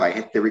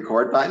hit the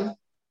record button.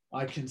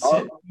 I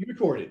consent to be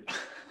recorded.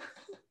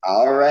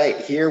 All right,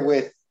 here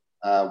with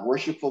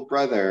worshipful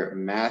brother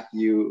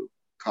Matthew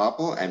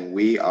Copple, and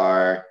we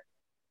are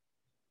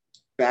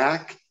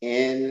back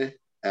in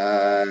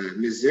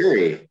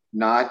Missouri,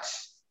 not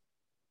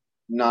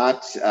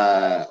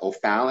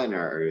O'Fallon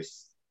or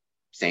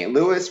St.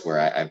 Louis, where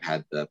I've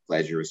had the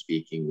pleasure of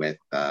speaking with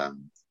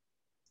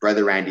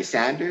brother Randy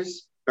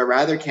Sanders, but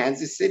rather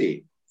Kansas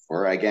City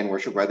for, again,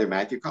 worship brother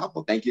Matthew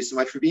Copple. Thank you so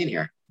much for being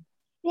here.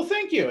 Well,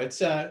 thank you.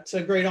 It's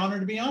a great honor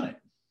to be on it.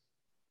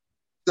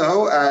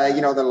 So,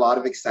 there are a lot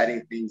of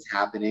exciting things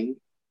happening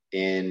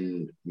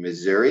in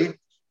Missouri.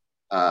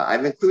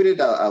 I've included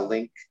a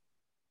link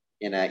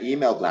in an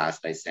email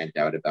blast I sent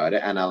out about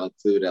it, and I'll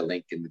include a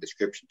link in the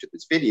description to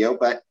this video.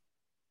 But,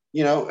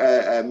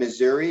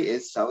 Missouri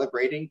is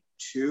celebrating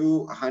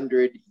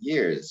 200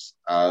 years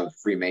of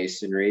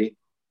Freemasonry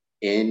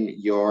in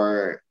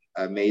your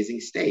amazing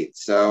state.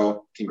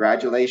 So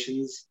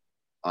congratulations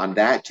on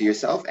that to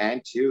yourself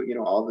and to,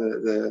 all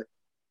the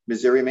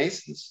Missouri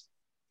Masons.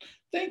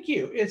 Thank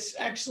you. It's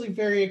actually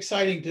very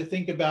exciting to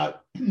think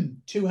about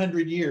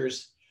 200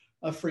 years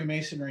of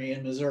Freemasonry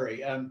in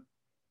Missouri. I'm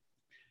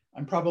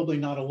probably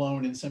not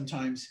alone in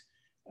sometimes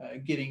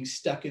getting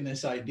stuck in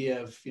this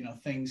idea of,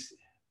 things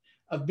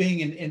of being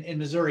in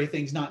Missouri,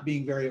 things not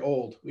being very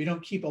old. We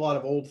don't keep a lot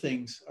of old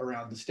things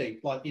around the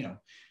state.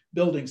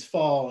 Buildings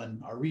fall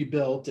and are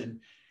rebuilt, and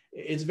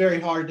it's very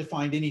hard to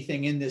find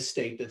anything in this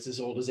state that's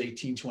as old as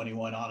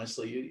 1821.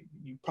 Honestly,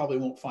 you probably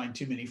won't find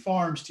too many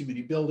farms, too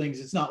many buildings.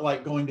 It's not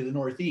like going to the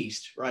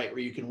Northeast, right,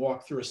 where you can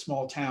walk through a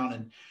small town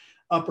in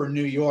upper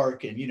New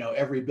York and,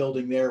 every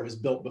building there was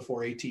built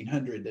before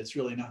 1800. That's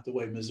really not the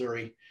way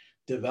Missouri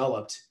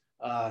developed.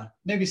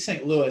 Maybe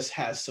St. Louis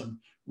has some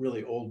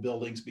really old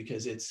buildings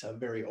because it's a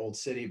very old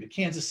city, but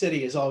Kansas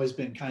City has always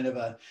been kind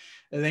of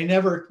they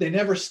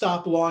never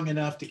stop long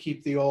enough to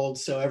keep the old,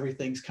 so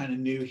everything's kind of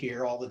new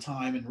here all the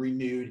time and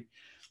renewed.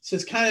 So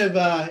it's kind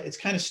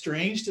of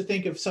strange to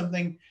think of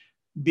something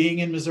being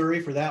in Missouri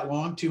for that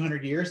long,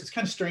 200 years. It's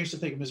kind of strange to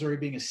think of Missouri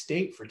being a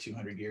state for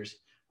 200 years.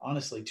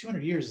 Honestly,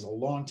 200 years is a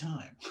long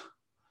time.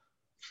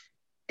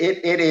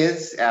 It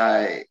is.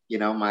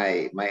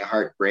 My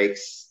heart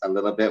breaks a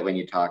little bit when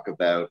you talk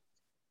about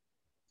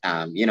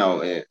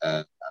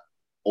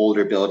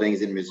older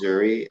buildings in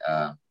Missouri,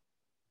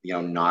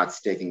 not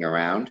sticking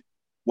around.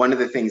 One of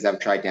the things I've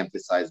tried to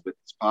emphasize with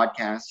this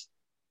podcast,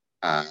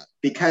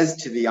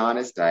 because to be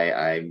honest,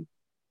 I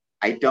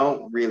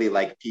don't really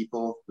like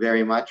people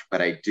very much,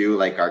 but I do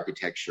like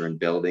architecture and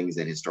buildings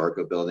and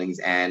historical buildings.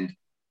 And,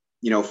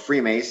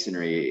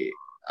 Freemasonry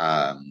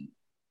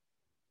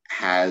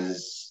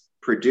has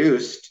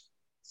produced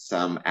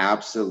some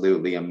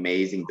absolutely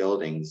amazing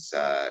buildings,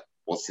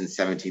 since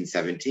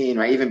 1717,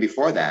 right? Even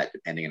before that,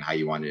 depending on how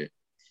you want to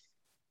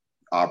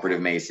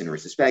operative Mason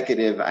versus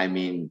speculative. I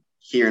mean,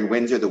 here in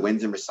Windsor, the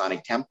Windsor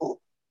Masonic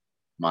Temple,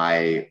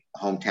 my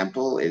home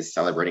temple, is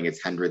celebrating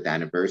its 100th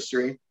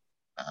anniversary.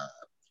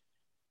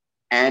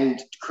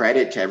 And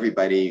credit to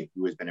everybody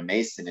who has been a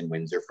Mason in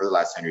Windsor for the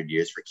last 100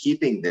 years for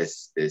keeping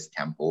this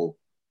temple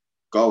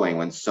going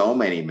when so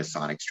many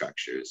Masonic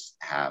structures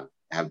have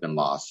been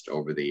lost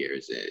over the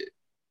years.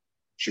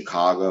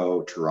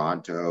 Chicago,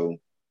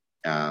 Toronto.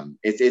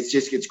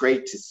 It's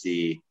great to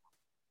see,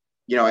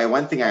 and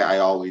one thing I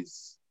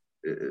always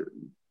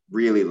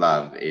really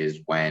love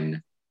is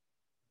when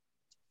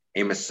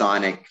a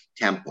Masonic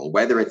temple,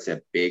 whether it's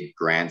a big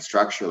grand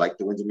structure like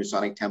the Windsor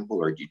Masonic Temple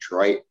or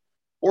Detroit,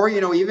 or,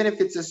 even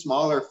if it's a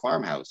smaller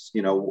farmhouse,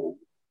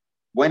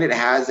 when it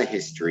has a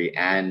history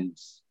and,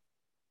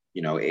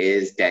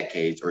 is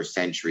decades or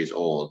centuries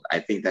old, I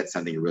think that's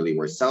something really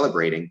worth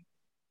celebrating.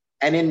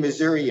 And in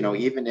Missouri,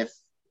 even if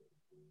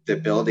the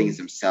buildings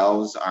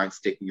themselves aren't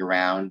sticking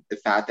around, the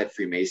fact that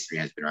Freemasonry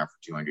has been around for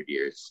 200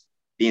 years,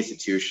 the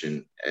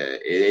institution,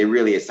 it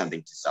really is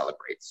something to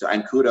celebrate. So,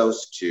 and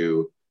kudos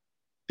to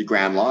the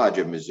Grand Lodge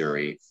of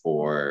Missouri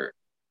for,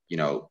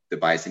 the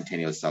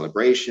bicentennial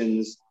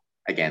celebrations.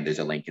 Again, there's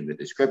a link in the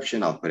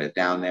description. I'll put it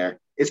down there.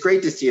 It's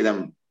great to see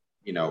them,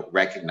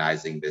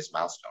 recognizing this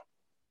milestone.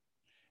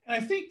 And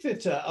I think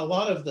that a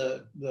lot of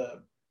the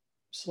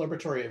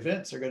celebratory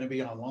events are going to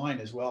be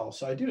online as well.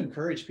 So I do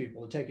encourage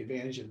people to take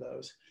advantage of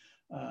those.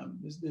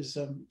 There's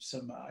some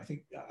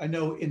I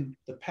know in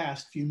the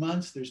past few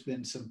months, there's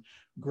been some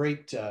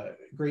great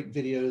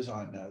videos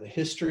on the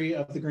history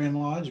of the Grand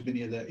Lodge,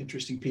 many of the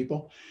interesting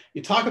people.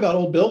 You talk about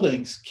old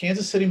buildings.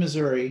 Kansas City,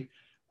 Missouri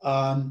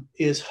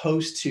is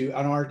host to,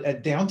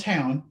 in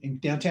downtown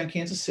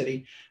Kansas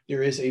City,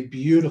 there is a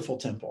beautiful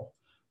temple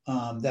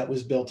that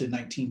was built in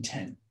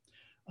 1910.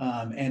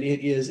 And it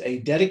is a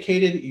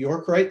dedicated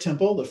York Rite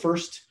temple. The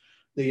first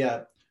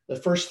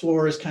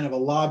floor is kind of a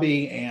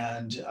lobby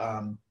and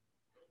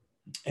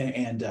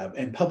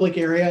public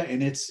area,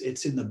 and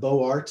it's in the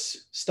Beaux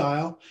Arts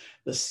style.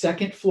 The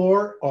second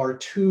floor are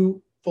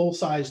two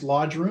full-size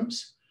lodge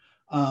rooms,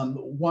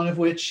 one of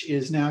which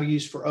is now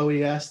used for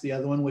OES, the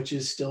other one which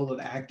is still an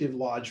active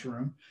lodge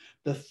room.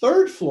 The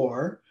third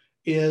floor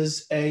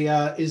is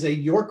a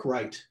York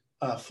Rite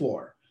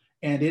floor.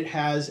 And it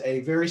has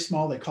a very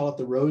small, they call it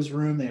the Rose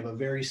Room. They have a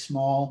very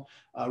small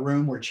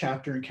room where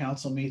chapter and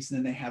council meets. And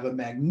then they have a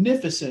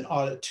magnificent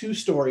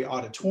two-story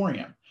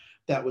auditorium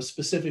that was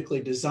specifically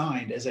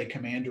designed as a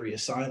commandery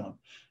asylum.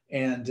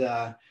 And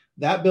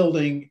that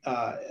building,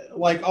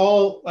 like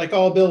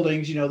all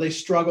buildings, you know, they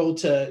struggle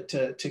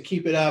to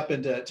keep it up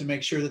and to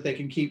make sure that they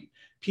can keep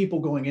people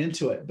going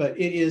into it. But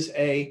it is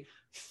a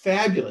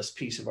fabulous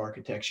piece of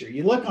architecture.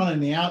 You look on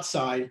the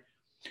outside,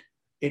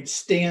 it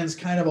stands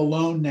kind of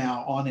alone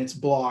now on its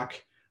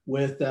block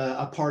with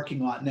a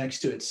parking lot next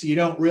to it. So you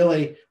don't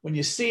really, when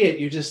you see it,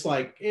 you're just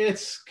like,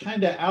 it's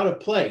kind of out of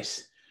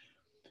place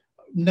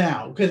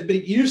now, but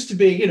it used to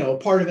be, you know,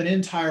 part of an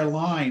entire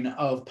line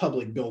of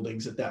public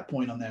buildings at that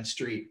point on that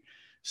street.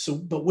 So,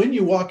 but when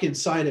you walk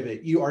inside of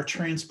it, you are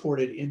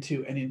transported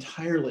into an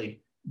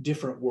entirely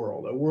different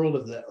world, a world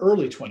of the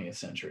early 20th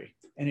century.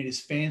 And it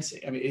is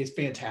fancy. I mean, it's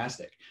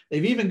fantastic.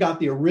 They've even got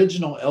the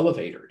original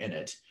elevator in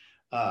it,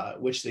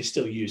 which they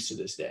still use to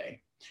this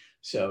day.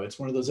 So it's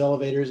one of those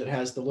elevators that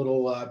has the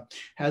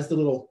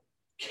little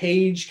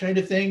cage kind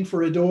of thing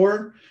for a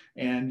door.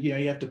 And, you know,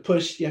 you have to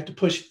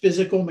push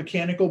physical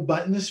mechanical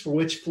buttons for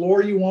which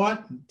floor you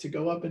want to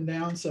go up and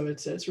down. So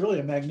it's really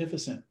a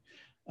magnificent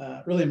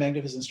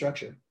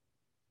structure.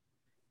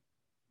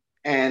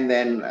 And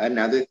then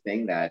another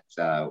thing that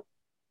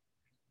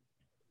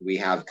we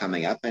have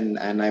coming up, and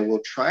I will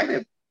try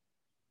to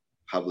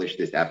publish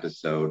this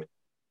episode.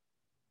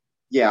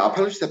 Yeah, I'll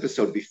publish this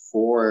episode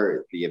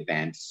before the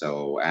event,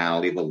 so I'll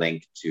leave a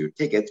link to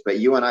tickets. But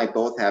you and I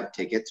both have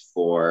tickets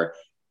for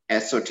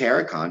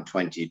Esotericon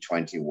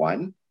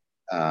 2021.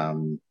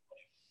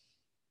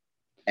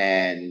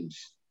 And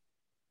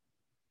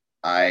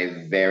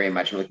I very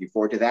much am looking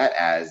forward to that,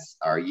 as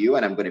are you.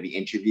 And I'm going to be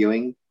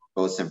interviewing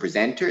both some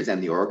presenters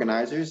and the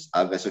organizers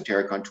of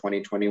Esotericon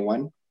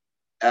 2021.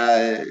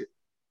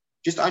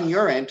 Just on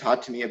your end,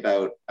 talk to me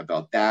about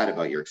that,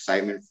 about your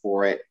excitement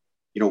for it.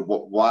 You know,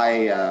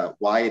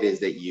 why it is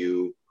that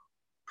you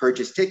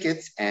purchased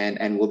tickets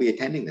and will be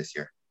attending this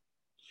year.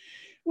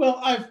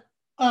 Well,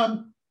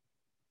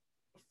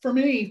 for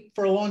me,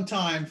 for a long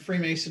time,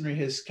 Freemasonry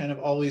has kind of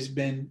always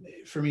been,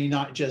 for me,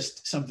 not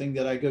just something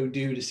that I go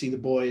do to see the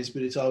boys,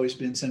 but it's always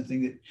been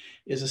something that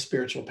is a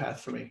spiritual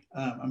path for me.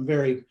 I'm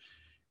very,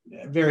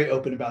 very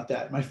open about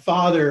that. My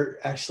father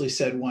actually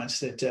said once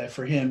that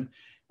for him,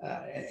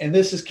 and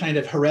this is kind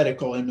of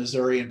heretical in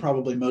Missouri and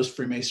probably most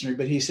Freemasonry,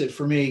 but he said,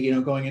 for me, you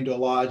know, going into a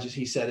lodge, as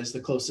he said, is the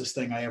closest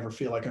thing I ever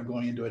feel like I'm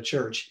going into a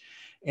church.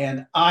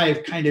 And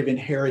I've kind of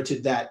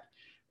inherited that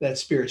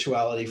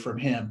spirituality from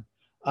him.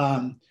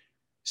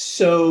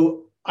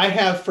 So I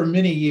have for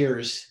many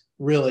years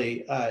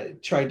really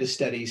tried to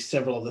study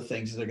several of the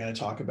things that they're going to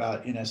talk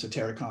about in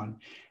Esotericon.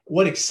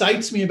 What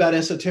excites me about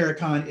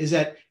Esotericon is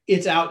that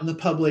it's out in the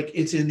public,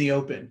 it's in the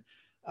open.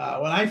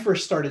 When I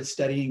first started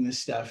studying this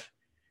stuff,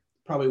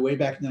 probably way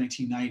back in the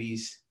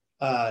 1990s,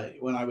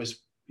 when I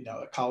was, you know,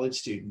 a college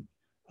student,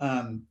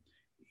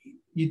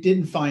 you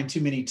didn't find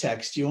too many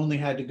texts. You only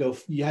had to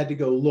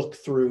go look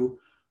through.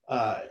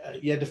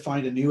 You had to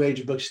find a New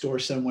Age bookstore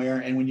somewhere.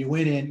 And when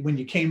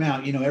you came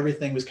out, you know,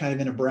 everything was kind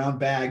of in a brown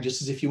bag,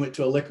 just as if you went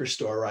to a liquor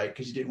store, right?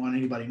 Because you didn't want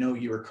anybody to know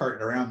you were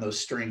carting around those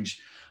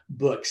strange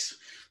books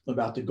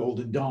about the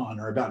Golden Dawn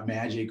or about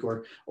magic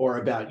or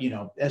about, you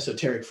know,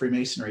 esoteric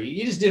Freemasonry.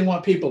 You just didn't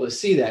want people to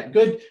see that.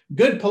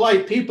 Good,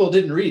 polite people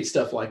didn't read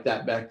stuff like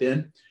that back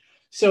then.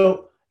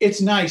 So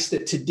it's nice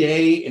that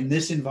today in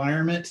this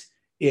environment,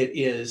 it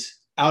is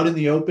out in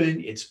the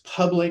open, it's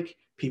public.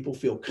 People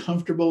feel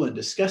comfortable in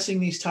discussing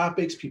these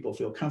topics. People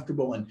feel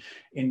comfortable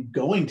in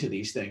going to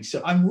these things.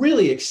 So I'm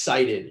really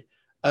excited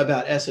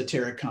about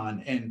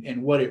Esotericon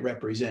and what it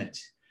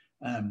represents.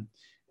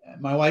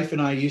 My wife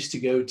and I used to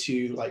go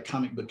to like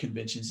comic book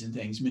conventions and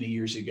things many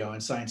years ago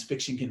and science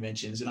fiction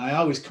conventions. And I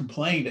always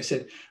complained. I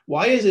said,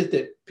 why is it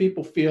that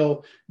people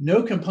feel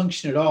no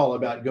compunction at all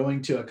about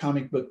going to a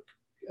comic book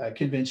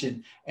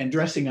convention and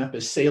dressing up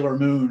as Sailor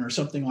Moon or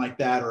something like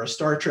that, or a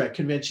Star Trek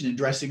convention and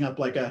dressing up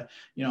like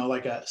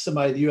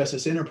somebody of the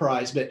USS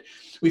Enterprise, but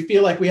we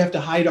feel like we have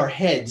to hide our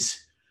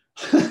heads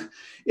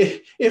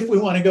if we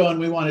want to go and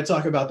we want to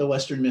talk about the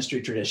Western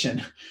mystery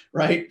tradition,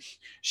 right?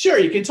 Sure,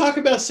 you can talk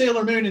about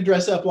Sailor Moon and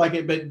dress up like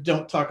it, but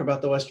don't talk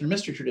about the Western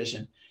mystery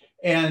tradition.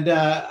 And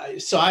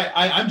so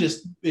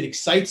it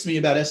excites me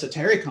about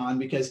Esotericon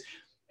because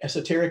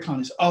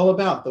Esotericon is all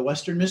about the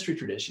Western mystery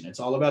tradition.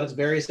 It's all about its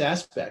various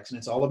aspects, and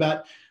it's all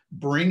about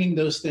bringing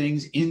those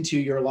things into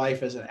your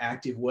life as an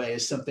active way,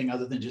 as something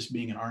other than just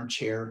being an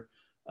armchair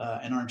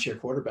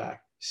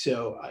quarterback.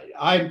 So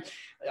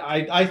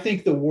I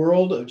think the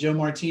world of Joe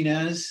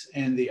Martinez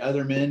and the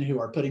other men who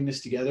are putting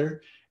this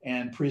together,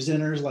 and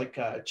presenters like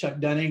Chuck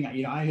Dunning.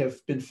 You know, I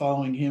have been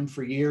following him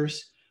for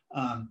years.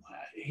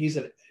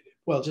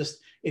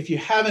 If you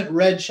haven't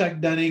read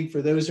Chuck Dunning,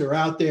 for those who are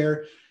out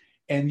there,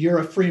 and you're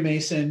a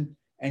Freemason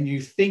and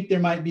you think there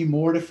might be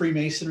more to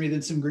Freemasonry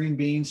than some green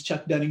beans,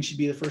 Chuck Dunning should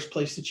be the first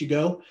place that you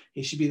go.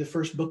 He should be the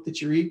first book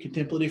that you read,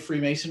 Contemplative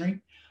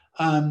Freemasonry.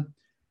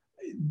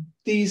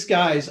 These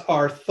guys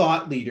are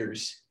thought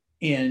leaders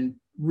in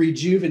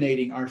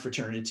rejuvenating our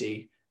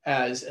fraternity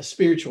as a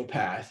spiritual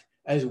path,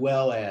 as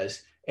well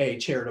as a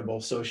charitable,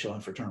 social,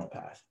 and fraternal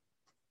path.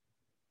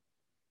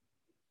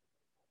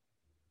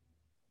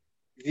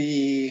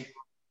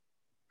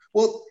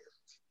 Well,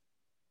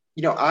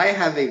 I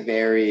have a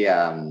very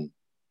I've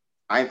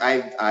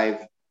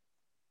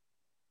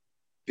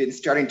been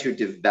starting to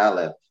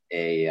develop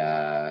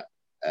a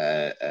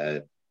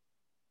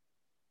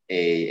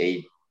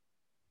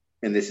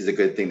and this is a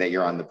good thing that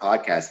you're on the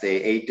podcast,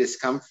 a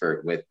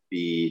discomfort with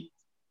the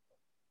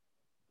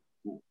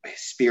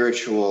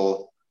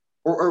spiritual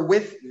or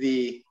with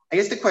the, I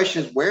guess the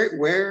question is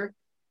where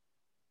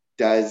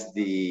does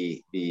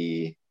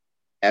the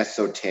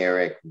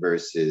esoteric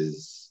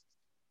versus,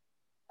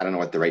 I don't know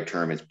what the right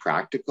term is,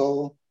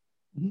 practical,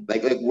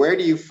 like where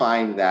do you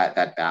find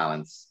that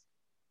balance?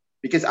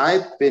 Because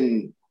I've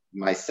been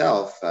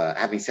myself,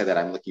 having said that,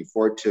 I'm looking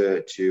forward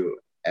to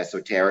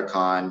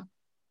Esotericon,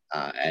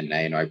 and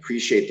I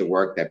appreciate the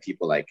work that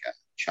people like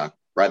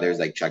brothers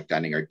like Chuck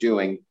Dunning are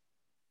doing,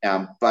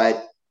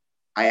 but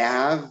I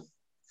have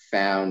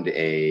found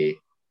a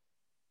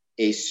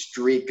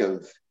streak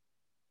of,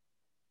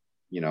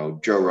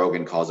 Joe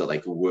Rogan calls it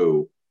like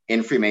woo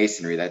in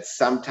Freemasonry that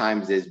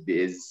sometimes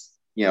is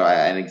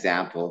an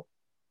example.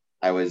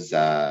 I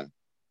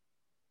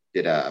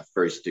did a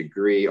first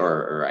degree,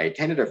 or I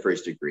attended a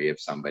first degree of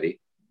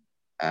somebody,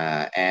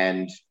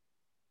 and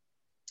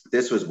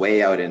this was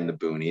way out in the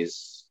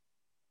boonies,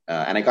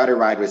 and I got a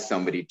ride with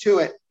somebody to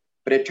it,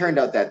 but it turned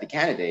out that the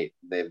candidate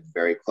lived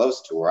very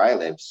close to where I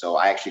lived, so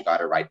I actually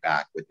got a ride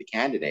back with the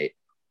candidate,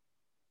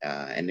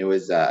 and it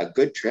was a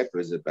good trip. It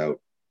was about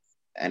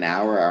an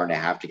hour and a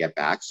half to get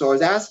back. So I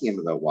was asking him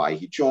about why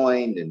he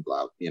joined and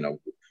blah,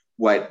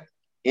 what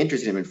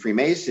interested him in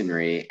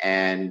Freemasonry,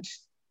 and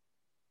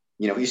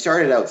he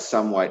started out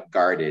somewhat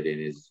guarded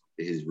in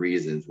his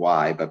reasons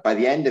why, but by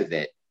the end of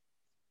it,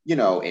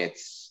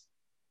 it's,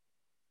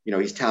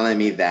 he's telling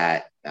me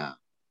that,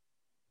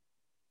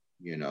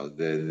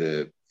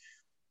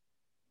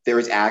 there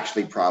was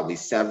actually probably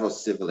several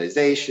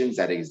civilizations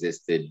that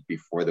existed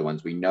before the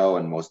ones we know,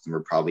 and most of them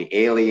were probably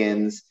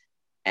aliens.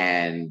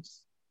 And,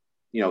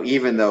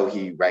 even though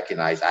he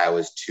recognized I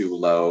was too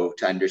low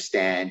to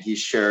understand, he's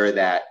sure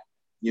that,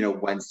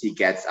 once he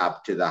gets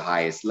up to the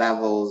highest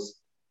levels,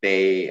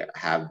 they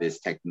have this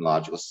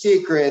technological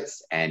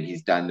secrets, and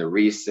he's done the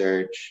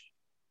research.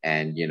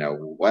 And,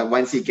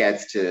 once he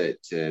gets to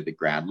the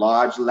Grand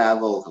Lodge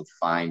level, he'll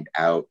find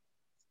out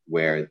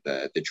where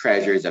the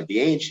treasures of the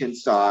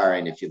ancients are.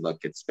 And if you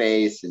look at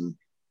space, and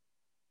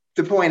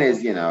the point is,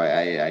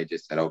 I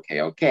just said,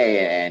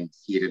 okay. And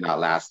he did not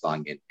last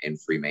long in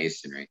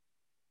Freemasonry.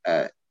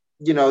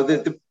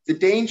 The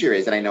danger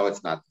is, and I know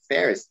it's not the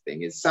fairest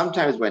thing, is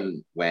sometimes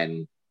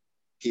when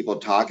people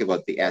talk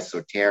about the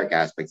esoteric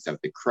aspects of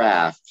the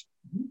craft,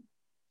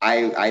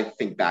 I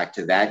think back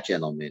to that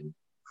gentleman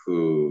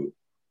who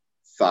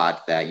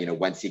thought that,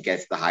 once he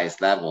gets the highest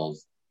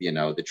levels,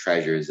 the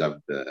treasures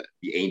of the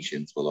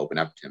ancients will open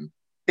up to him.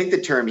 I think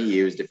the term he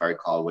used, if I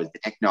recall, was the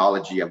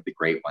technology of the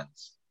great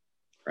ones,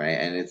 right?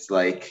 And it's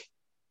like,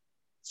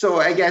 so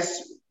I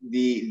guess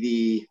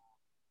the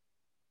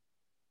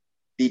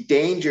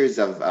dangers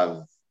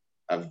of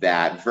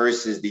that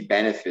versus the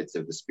benefits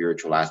of the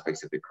spiritual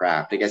aspects of the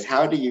craft. I guess,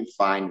 how do you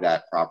find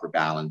that proper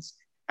balance?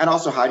 And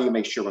also, how do you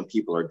make sure when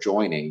people are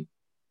joining,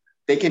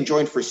 they can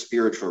join for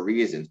spiritual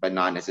reasons, but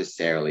not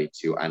necessarily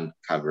to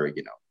uncover,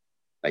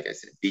 like I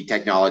said, the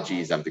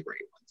technologies of the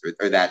great ones,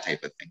 or that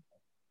type of thing?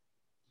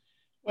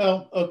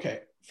 Well,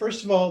 okay.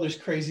 First of all, there's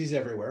crazies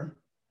everywhere.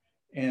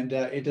 And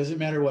it doesn't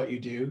matter what you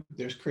do,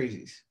 there's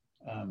crazies.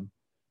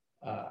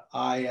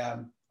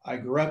 I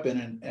grew up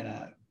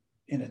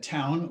in a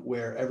town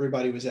where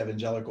everybody was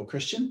evangelical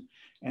Christian,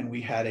 and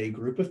we had a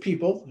group of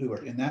people who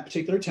were in that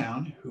particular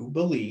town who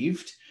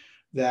believed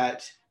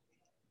that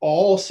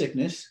all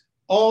sickness,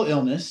 all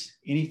illness,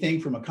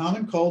 anything from a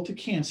common cold to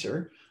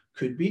cancer,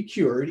 could be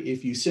cured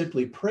if you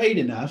simply prayed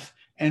enough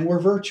and were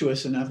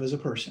virtuous enough as a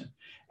person.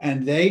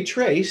 And they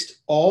traced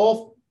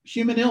all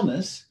human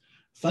illness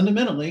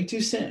fundamentally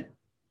to sin.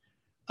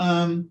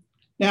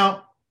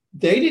 Now,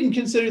 they didn't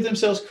consider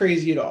themselves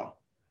crazy at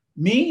all.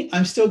 Me,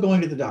 I'm still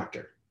going to the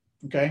doctor.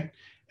 Okay.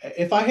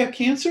 If I have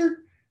cancer,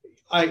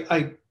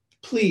 I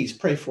please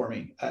pray for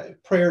me.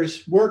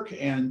 Prayers work,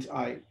 and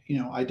I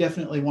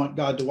definitely want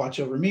God to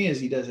watch over me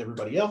as he does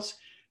everybody else.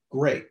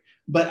 Great.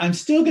 But I'm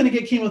still going to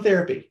get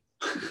chemotherapy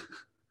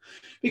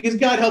because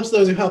God helps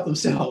those who help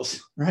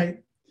themselves,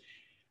 right?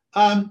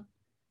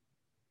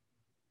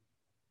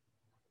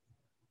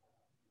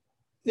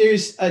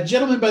 There's a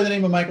gentleman by the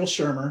name of Michael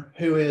Shermer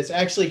who is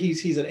actually,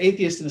 he's an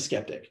atheist and a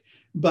skeptic.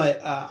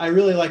 But I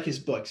really like his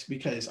books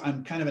because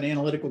I'm kind of an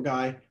analytical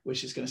guy,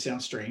 which is going to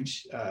sound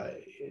strange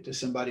to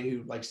somebody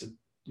who likes to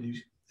do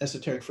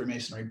esoteric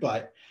Freemasonry.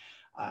 But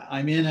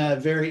I'm in a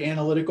very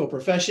analytical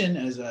profession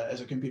as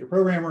a computer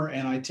programmer,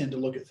 and I tend to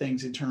look at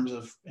things in terms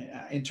of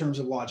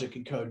logic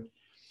and code.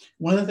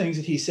 One of the things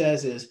that he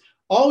says is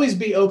always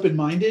be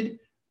open-minded,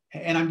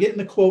 and I'm getting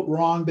the quote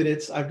wrong, but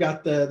I've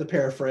got the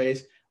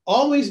paraphrase.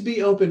 Always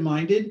be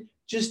open-minded.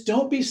 just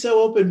don't be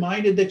so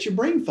open-minded that your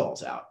brain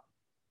falls out.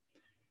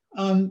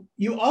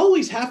 You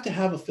always have to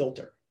have a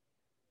filter.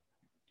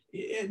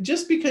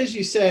 Just because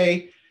you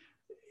say,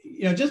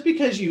 just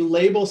because you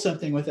label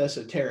something with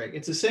esoteric,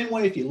 it's the same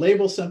way if you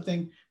label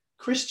something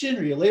Christian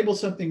or you label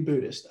something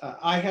Buddhist.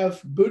 I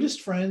have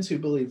Buddhist friends who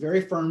believe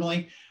very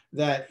firmly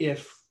that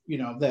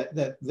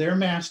that their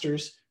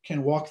masters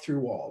can walk through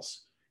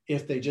walls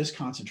if they just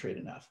concentrate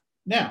enough.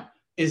 Now,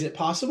 is it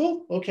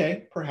possible?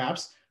 Okay,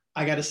 perhaps.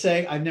 I got to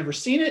say, I've never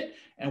seen it.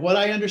 And what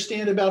I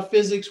understand about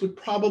physics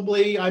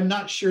I'm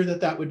not sure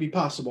that would be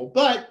possible.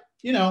 But,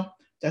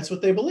 that's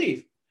what they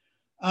believe.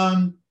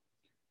 I'm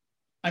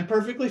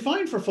perfectly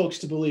fine for folks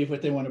to believe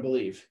what they want to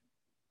believe.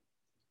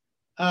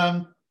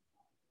 I'm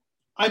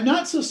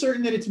not so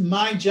certain that it's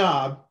my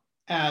job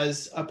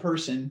as a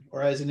person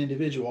or as an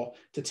individual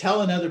to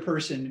tell another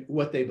person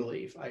what they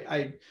believe.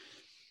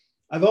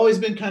 I've always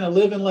been kind of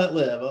live and let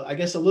live. I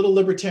guess a little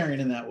libertarian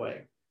in that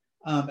way,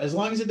 as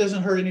long as it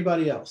doesn't hurt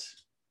anybody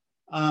else.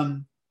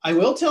 I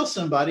will tell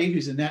somebody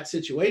who's in that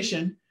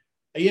situation,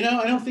 I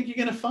don't think you're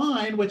going to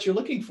find what you're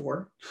looking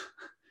for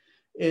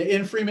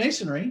in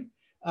Freemasonry.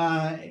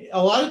 A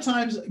lot of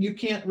times you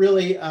can't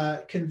really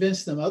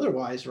convince them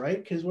otherwise, right?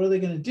 Because what are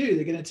they going to do?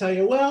 They're going to tell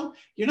you, well,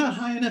 you're not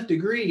high enough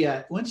degree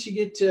yet. Once you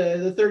get to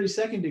the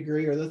 32nd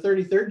degree or the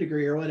 33rd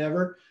degree or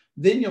whatever,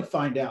 then you'll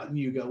find out. And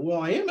you go,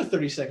 well, I am a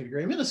 32nd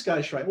degree. I'm in a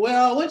Scottish Rite.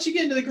 Well, once you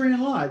get into the Grand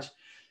Lodge.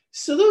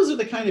 So those are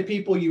the kind of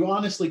people you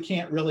honestly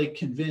can't really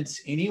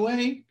convince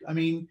anyway. I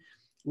mean,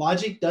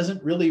 logic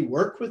doesn't really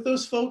work with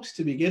those folks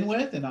to begin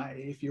with. And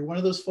if you're one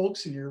of those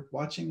folks and you're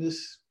watching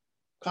this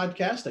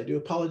podcast, I do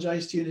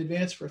apologize to you in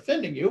advance for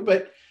offending you,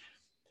 but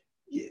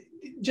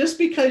just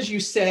because you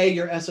say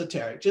you're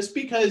esoteric, just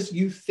because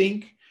you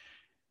think,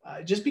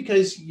 just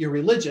because you're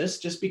religious,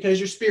 just because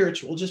you're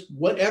spiritual, just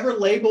whatever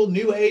label,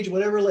 new age,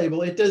 whatever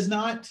label, it does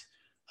not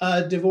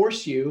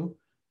divorce you,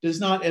 does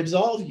not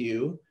absolve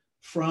you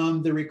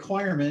from the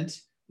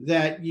requirement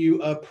that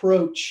you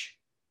approach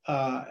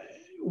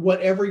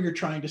whatever you're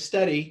trying to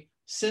study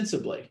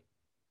sensibly,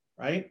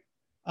 right?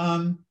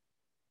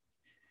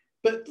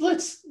 But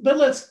let's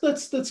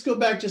go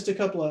back just a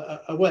couple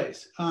of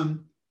ways.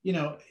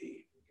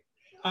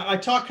 I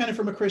talk kind of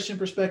from a Christian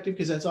perspective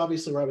because that's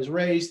obviously where I was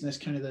raised, and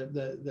that's kind of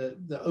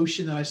the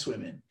ocean that I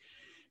swim in.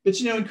 But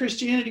in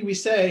Christianity we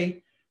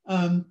say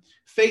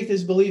faith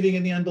is believing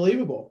in the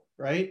unbelievable,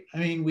 right? I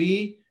mean,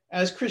 we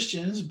as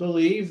Christians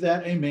believe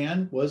that a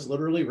man was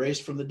literally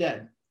raised from the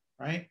dead,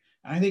 right?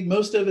 And I think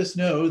most of us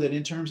know that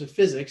in terms of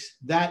physics,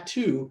 that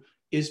too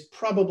is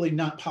probably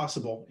not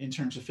possible in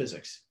terms of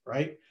physics,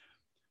 right?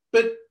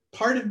 But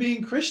part of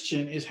being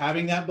Christian is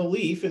having that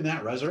belief in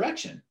that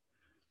resurrection.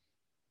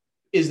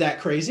 Is that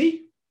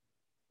crazy?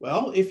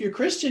 Well, if you're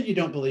Christian, you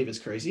don't believe it's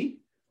crazy.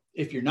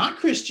 If you're not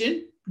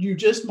Christian, you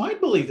just might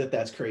believe that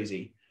that's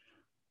crazy.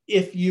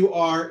 If you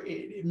are,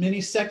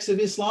 many sects of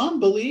Islam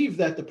believe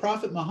that the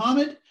Prophet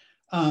Muhammad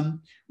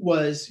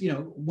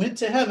went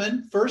to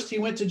heaven. First, he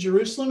went to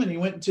Jerusalem and he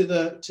went to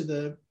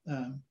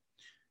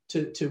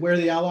where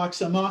the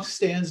Al-Aqsa Mosque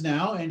stands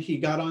now, and he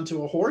got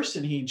onto a horse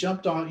and he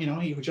jumped on,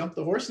 he jumped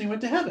the horse and he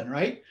went to heaven,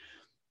 right?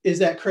 Is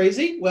that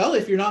crazy? Well,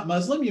 if you're not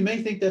Muslim, you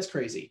may think that's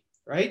crazy,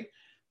 right?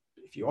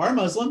 If you are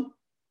Muslim,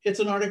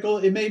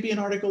 it may be an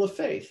article of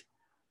faith.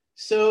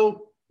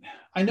 So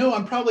I know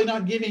I'm probably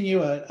not giving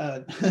you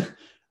a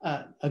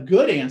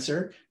good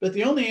answer, but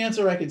the only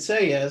answer I could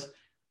say is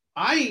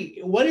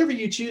whatever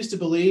you choose to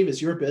believe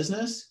is your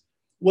business.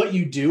 What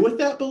you do with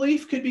that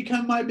belief could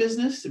become my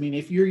business. I mean,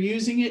 if you're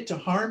using it to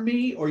harm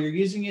me or you're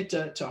using it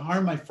to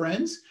harm my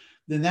friends,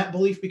 then that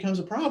belief becomes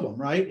a problem,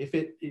 right? If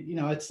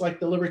it's like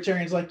the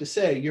libertarians like to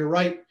say, you're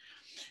right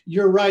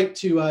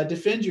to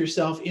defend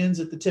yourself ends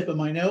at the tip of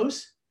my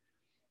nose.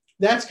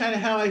 That's kind of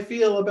how I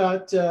feel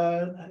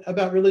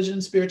about religion,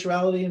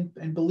 spirituality,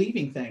 and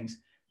believing things.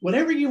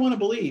 Whatever you want to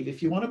believe.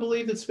 If you want to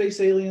believe that space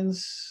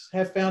aliens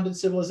have founded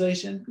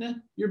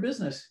civilization, your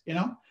business,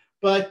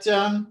 But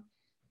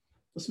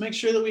let's make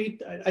sure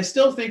that I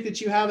still think that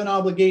you have an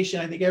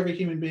obligation. I think every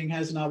human being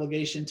has an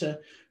obligation to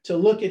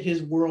look at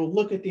his world,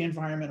 look at the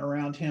environment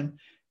around him,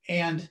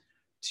 and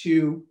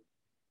to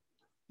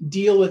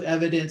deal with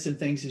evidence and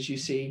things as you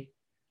see,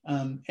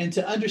 and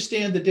to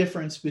understand the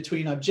difference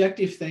between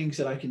objective things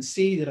that I can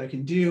see, that I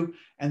can do,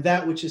 and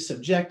that which is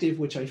subjective,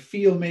 which I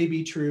feel may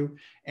be true,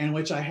 and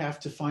which I have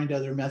to find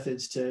other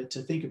methods to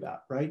think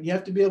about, right? You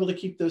have to be able to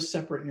keep those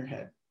separate in your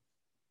head.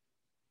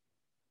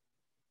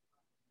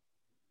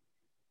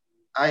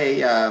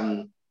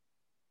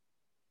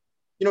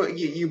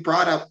 You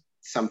brought up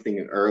something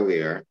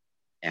earlier,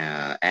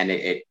 and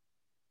it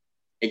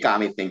got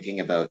me thinking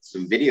about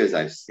some videos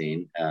I've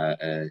seen.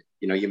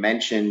 You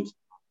mentioned,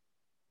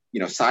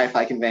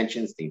 sci-fi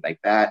conventions, things like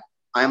that.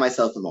 I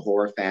myself am a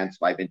horror fan,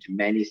 so I've been to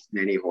many,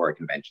 many horror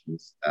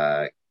conventions.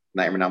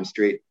 Nightmare on Elm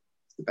Street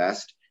is the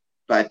best.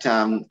 But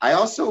I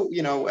also,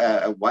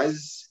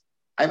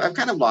 I've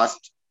kind of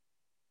lost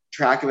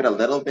track of it a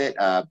little bit,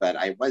 but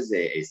I was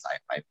a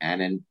sci-fi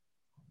fan. And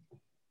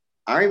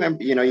I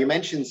remember, you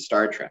mentioned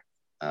Star Trek.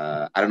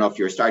 I don't know if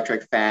you're a Star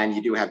Trek fan.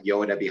 You do have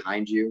Yoda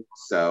behind you,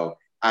 so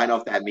I don't know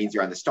if that means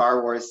you're on the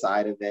Star Wars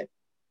side of it.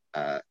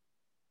 I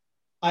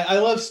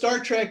love Star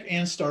Trek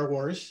and Star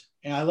Wars,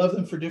 and I love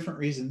them for different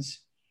reasons.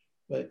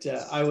 But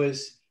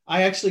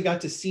I actually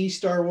got to see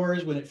Star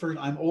Wars when it first.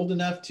 I'm old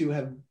enough to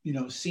have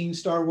seen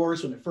Star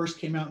Wars when it first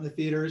came out in the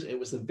theaters. It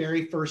was the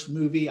very first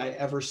movie I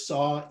ever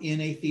saw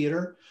in a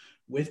theater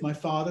with my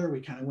father.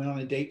 We kind of went on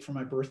a date for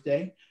my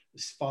birthday,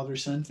 this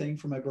father-son thing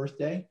for my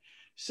birthday.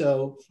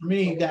 So for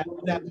me, that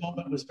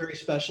moment was very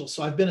special.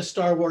 So I've been a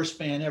Star Wars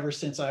fan ever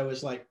since I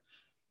was like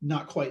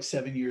not quite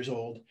 7 years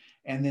old.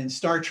 And then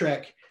Star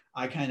Trek,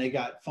 I kind of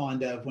got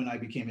fond of when I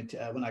became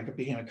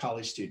a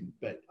college student.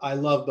 But I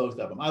love both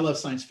of them. I love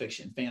science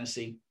fiction,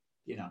 fantasy.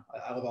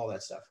 I love all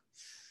that stuff.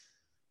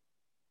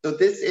 So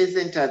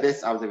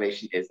this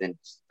observation isn't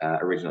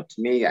original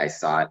to me. I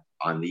saw it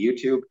on the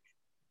YouTube,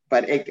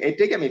 but it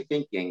did get me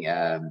thinking.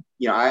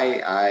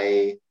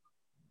 I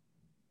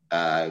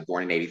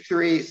born in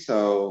 '83,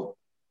 so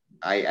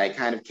I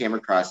kind of came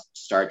across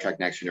Star Trek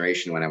Next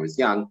Generation when I was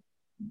young.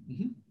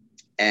 Mm-hmm.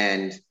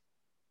 And,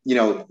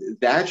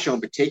 that show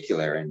in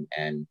particular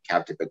and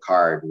Captain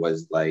Picard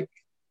was like,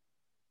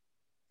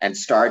 and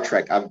Star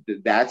Trek,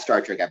 that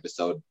Star Trek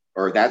episode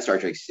or that Star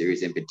Trek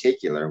series in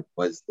particular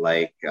was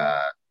like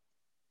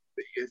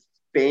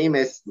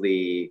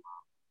famously,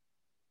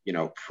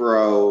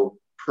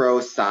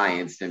 pro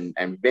science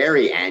and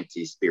very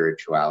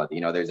anti-spirituality.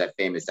 There's that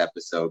famous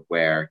episode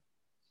where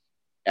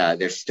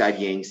they're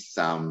studying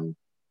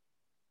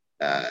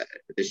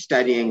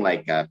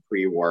like a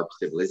pre-warp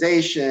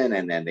civilization,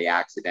 and then they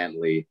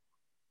accidentally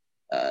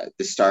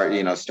Star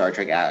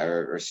Trek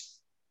or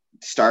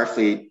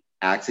Starfleet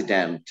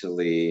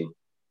accidentally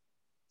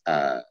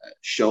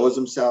shows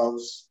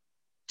themselves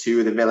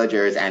to the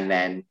villagers, and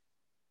then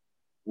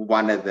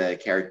one of the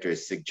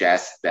characters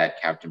suggests that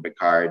Captain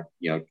Picard,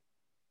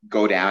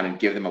 go down and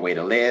give them a way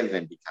to live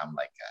and become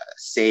like a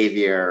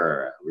savior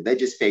or a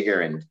religious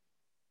figure. And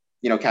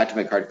Captain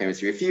Picard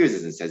famously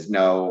refuses and says,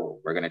 no,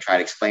 we're going to try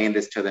to explain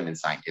this to them in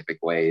scientific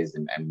ways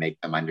and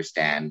make them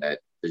understand that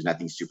there's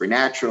nothing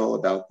supernatural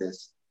about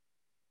this.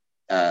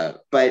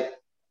 But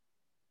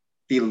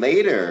the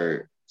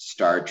later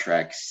Star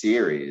Trek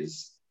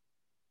series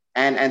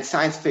and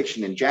science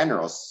fiction in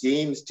general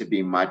seems to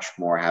be much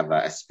more have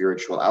a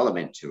spiritual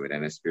element to it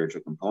and a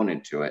spiritual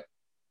component to it.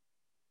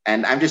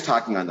 And I'm just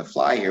talking on the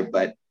fly here,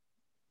 but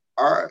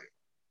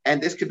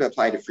and this could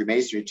apply to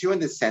Freemasonry too, in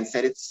the sense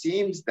that it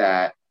seems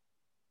that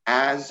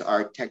as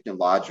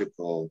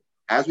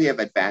we have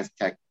advanced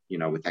tech,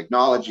 with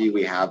technology,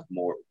 we have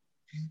more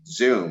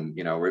Zoom,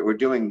 we're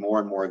doing more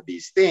and more of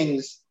these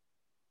things.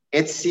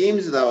 It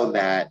seems though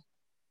that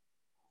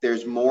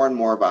there's more and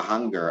more of a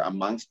hunger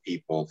amongst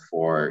people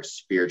for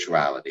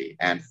spirituality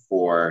and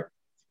for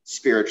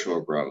spiritual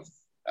growth,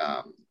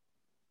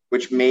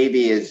 which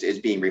maybe is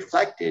being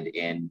reflected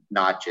in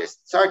not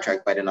just Star Trek,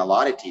 but in a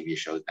lot of TV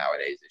shows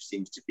nowadays. There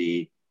seems to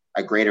be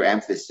a greater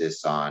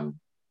emphasis on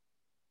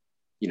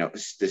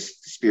this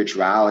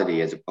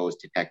spirituality as opposed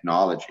to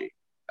technology.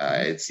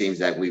 It seems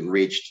that we've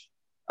reached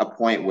a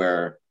point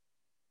where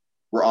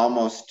we're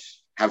almost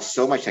have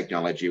so much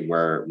technology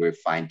where we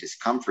find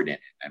discomfort in it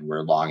and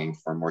we're longing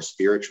for more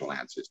spiritual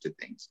answers to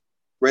things.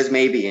 Whereas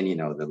maybe in,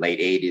 the late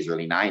 80s,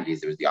 early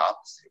 90s, it was the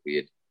opposite.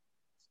 We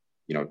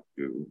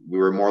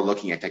were more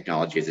looking at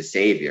technology as a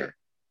savior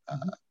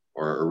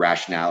or a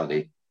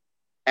rationality.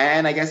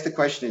 And I guess the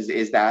question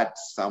is that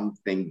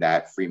something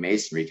that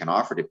Freemasonry can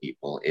offer to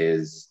people,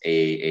 is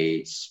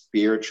a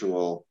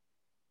spiritual,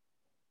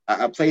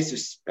 a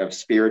place of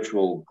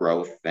spiritual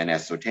growth and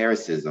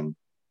esotericism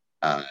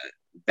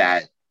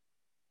that,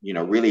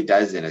 really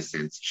does, in a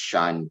sense,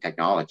 shun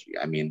technology.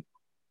 I mean,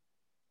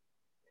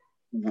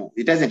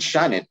 it doesn't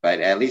shun it,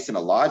 but at least in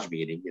a lodge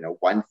meeting,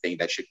 one thing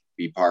that should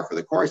be par for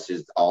the course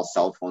is all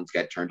cell phones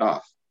get turned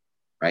off,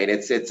 right?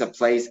 It's a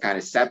place kind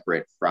of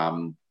separate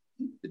from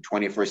the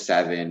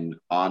 24/7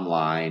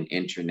 online,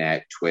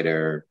 internet,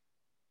 Twitter,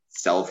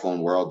 cell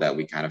phone world that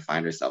we kind of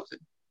find ourselves in.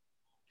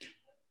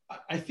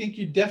 I think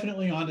you're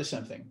definitely onto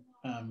something.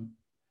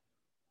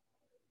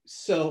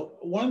 So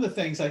one of the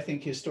things I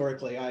think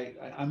historically,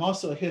 I'm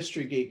also a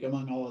history geek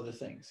among all other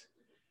things.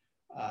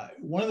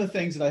 One of the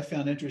things that I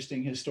found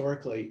interesting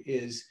historically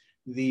is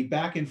the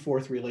back and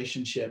forth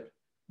relationship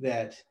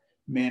that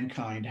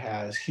humankind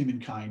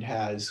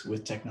has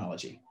with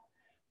technology.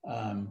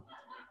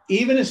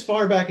 Even as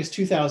far back as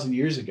 2,000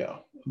 years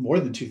ago, more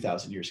than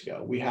 2,000 years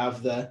ago, we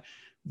have the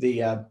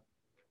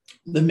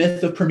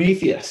myth of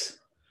Prometheus,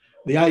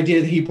 the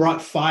idea that he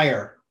brought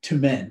fire to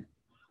men,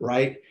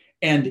 right?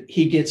 And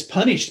he gets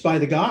punished by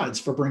the gods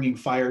for bringing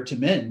fire to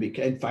men,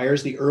 because fire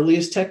is the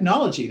earliest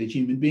technology that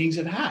human beings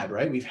have had,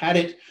 right? We've had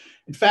it.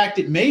 In fact,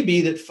 it may be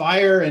that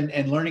fire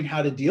and learning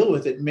how to deal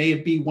with it may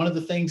be one of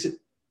the things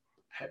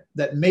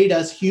that made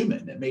us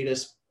human, that made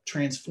us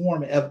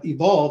transform,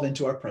 evolve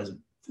into our present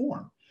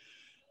form.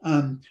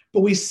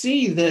 But we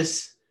see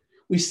this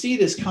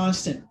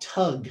constant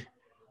tug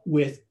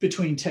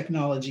between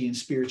technology and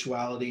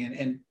spirituality,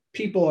 and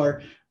people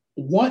are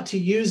want to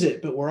use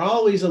it, but we're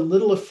always a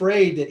little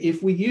afraid that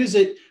if we use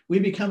it, we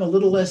become a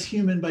little less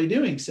human by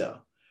doing so,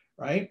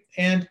 right?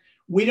 And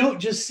we don't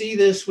just see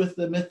this with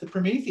the myth of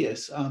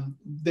Prometheus.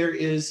 There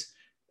is,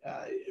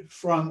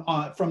 from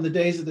the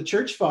days of the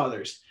church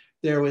fathers,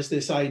 there was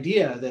this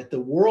idea that the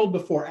world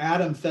before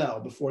Adam fell,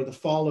 before the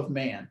fall of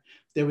man,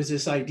 there was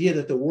this idea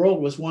that the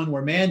world was one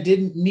where man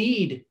didn't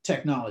need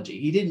technology.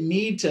 He didn't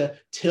need to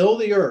till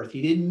the earth.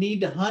 He didn't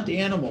need to hunt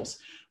animals.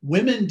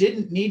 Women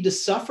didn't need to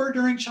suffer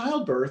during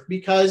childbirth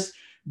because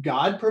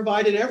God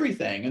provided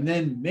everything. And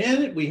then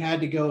men, we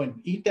had to go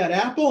and eat that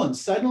apple, and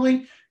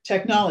suddenly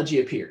technology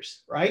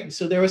appears, right?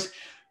 So this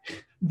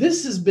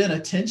has been a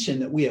tension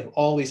that we have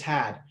always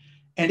had.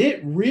 And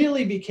it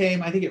really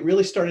became, I think it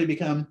really started to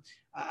become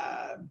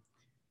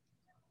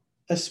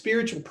a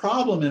spiritual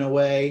problem in a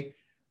way,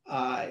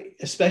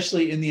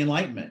 especially in the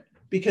Enlightenment,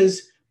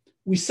 because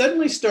we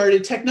suddenly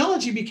started,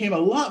 technology became a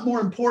lot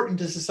more important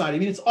to society. I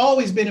mean, it's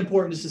always been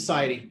important to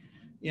society.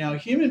 You know,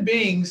 human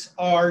beings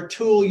are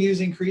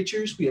tool-using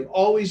creatures. We have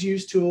always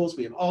used tools.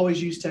 We have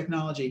always used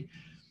technology.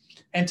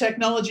 And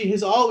technology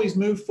has always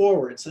moved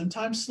forward,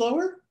 sometimes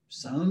slower,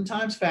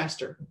 sometimes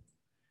faster.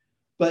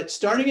 But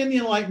starting in the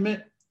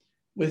Enlightenment,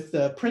 with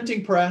the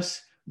printing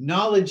press,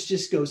 knowledge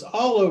just goes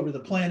all over the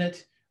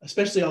planet,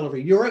 especially all over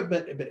Europe,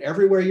 but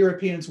everywhere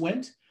Europeans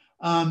went.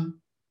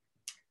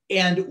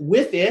 And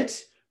with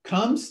it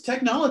comes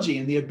technology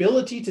and the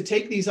ability to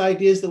take these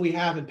ideas that we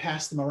have and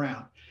pass them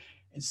around.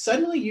 And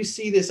suddenly you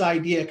see this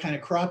idea kind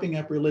of cropping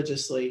up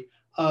religiously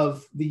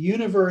of the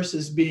universe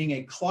as being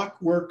a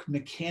clockwork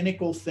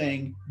mechanical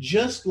thing,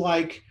 just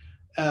like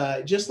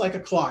a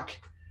clock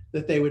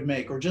that they would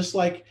make, or just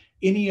like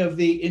any of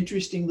the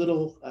interesting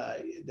little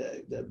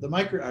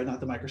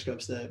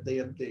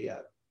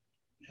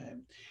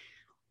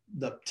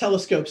the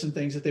telescopes and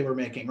things that they were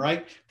making,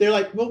 right? They're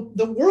like, well,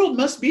 the world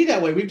must be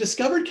that way. We've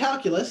discovered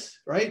calculus,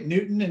 right?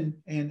 Newton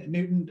and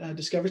Newton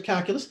discovered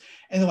calculus,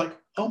 and they're like,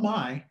 oh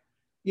my,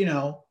 you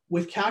know,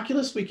 with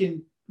calculus we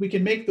can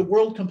make the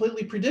world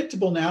completely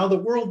predictable now. The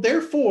world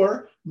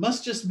therefore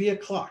must just be a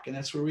clock, and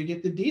that's where we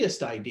get the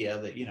deist idea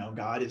that, you know,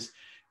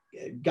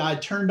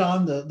 God turned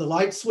on the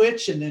light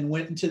switch and then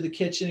went into the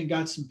kitchen and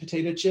got some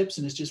potato chips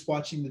and is just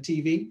watching the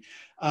TV.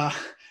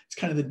 It's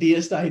kind of the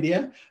deist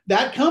idea.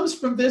 That comes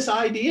from this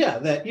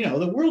idea that, you know,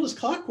 the world is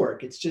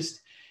clockwork. It's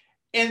just,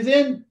 and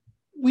then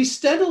we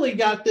steadily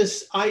got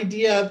this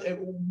idea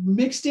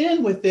mixed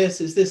in with this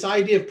is this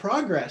idea of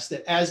progress,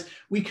 that as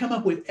we come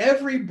up with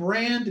every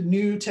brand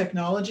new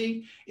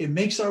technology, it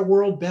makes our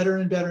world better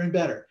and better and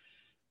better.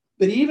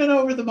 But even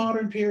over the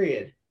modern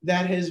period,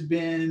 that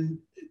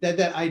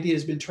idea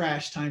has been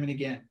trashed time and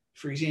again.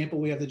 For example,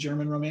 we have the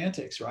German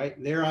Romantics,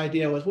 right? Their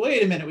idea was,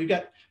 wait a minute, we've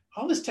got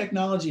all this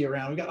technology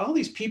around. We've got all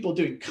these people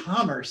doing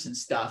commerce and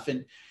stuff.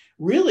 And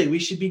really, we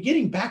should be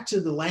getting back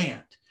to the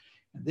land.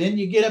 And then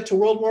you get up to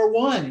World War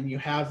I, and you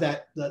have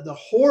the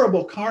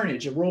horrible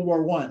carnage of World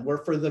War I, where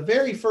for the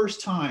very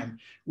first time,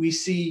 we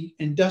see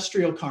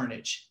industrial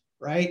carnage,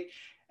 right?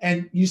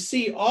 And you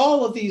see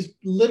all of these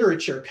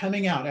literature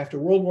coming out after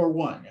World War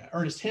I,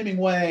 Ernest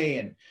Hemingway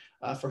and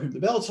For Whom the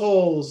Bell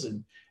Tolls,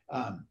 and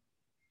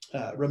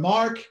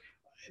Remarque,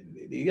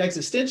 the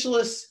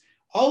existentialists,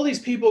 all these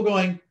people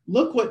going,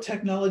 look what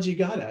technology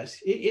got us.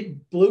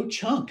 It blew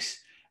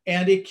chunks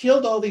and it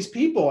killed all these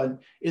people. And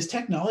is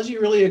technology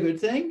really a good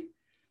thing?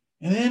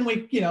 And then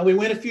we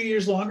went a few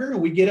years longer,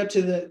 and we get up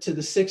to the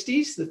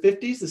 60s, the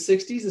 50s, the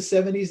 60s, the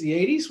 70s, the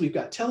 80s. We've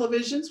got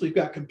televisions, we've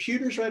got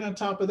computers right on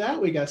top of that.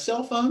 We got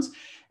cell phones.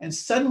 And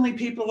suddenly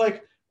people are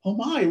like, oh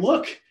my,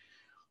 look,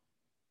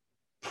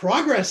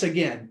 progress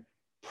again.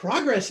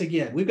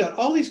 We've got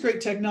all these great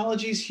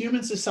technologies.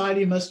 Human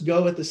society must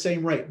go at the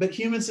same rate, but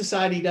human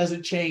society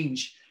doesn't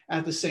change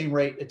at the same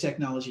rate that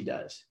technology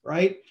does,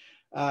 right?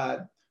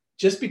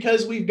 Just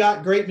because we've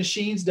got great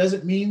machines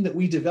doesn't mean that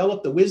we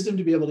develop the wisdom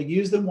to be able to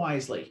use them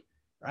wisely,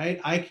 right?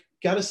 I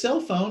got a cell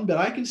phone, but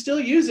I can still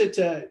use it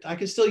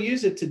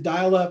to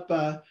dial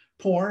up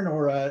porn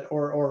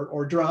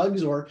or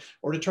drugs or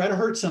to try to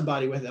hurt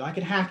somebody with it. I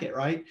can hack it,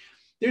 right?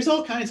 There's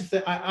all kinds of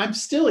things. I'm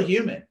still a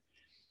human.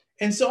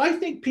 And so I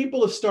think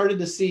people have started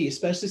to see,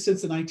 especially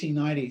since the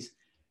 1990s,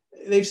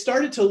 they've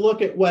started to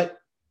look at what,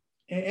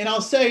 and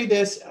I'll say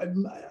this,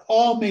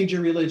 all major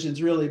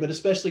religions really, but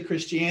especially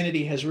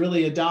Christianity has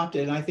really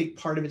adopted, and I think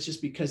part of it's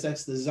just because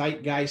that's the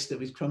zeitgeist that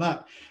we've come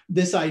up,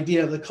 this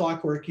idea of the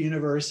clockwork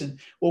universe. And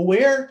well,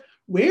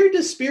 where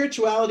does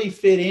spirituality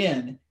fit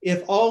in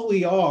if all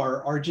we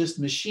are just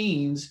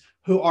machines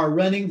who are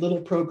running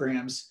little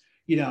programs?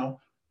 You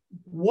know,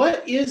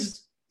 what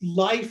is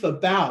life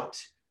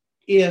about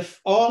if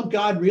all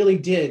God really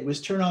did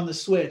was turn on the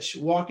switch,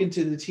 walk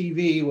into the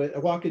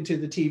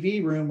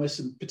TV room with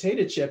some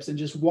potato chips and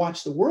just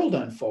watch the world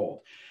unfold?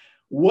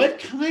 What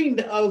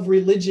kind of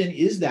religion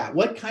is that?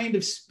 What kind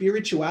of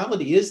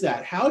spirituality is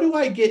that? How do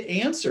I get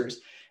answers?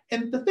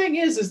 And the thing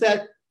is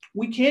that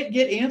we can't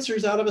get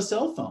answers out of a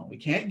cell phone. We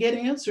can't get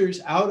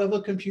answers out of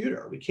a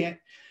computer. We can't,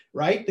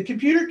 right? The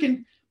computer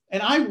can,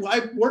 And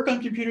I work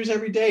on computers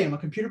every day. I'm a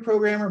computer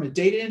programmer. I'm a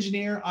data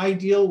engineer. I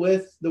deal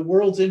with the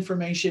world's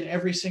information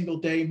every single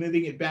day,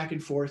 moving it back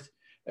and forth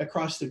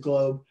across the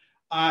globe.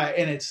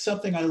 And it's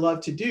something I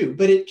love to do,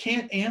 but it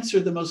can't answer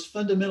the most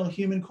fundamental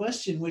human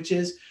question, which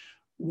is,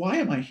 why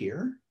am I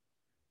here?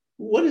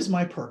 What is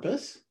my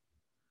purpose?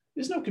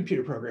 There's no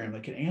computer program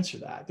that can answer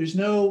that. There's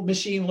no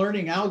machine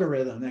learning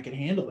algorithm that can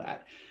handle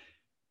that.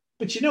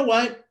 But you know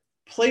what?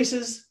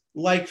 Places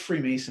like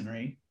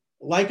Freemasonry,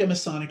 like a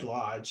Masonic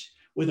lodge,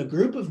 with a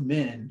group of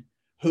men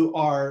who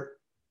are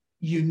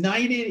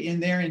united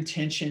in their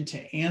intention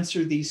to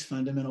answer these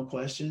fundamental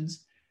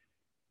questions,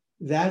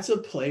 that's a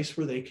place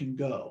where they can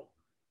go.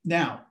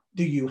 Now,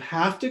 do you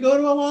have to go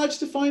to a lodge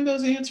to find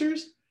those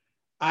answers?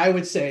 I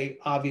would say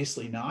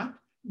obviously not,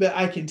 but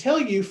I can tell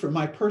you from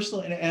my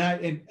personal,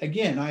 and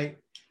again, I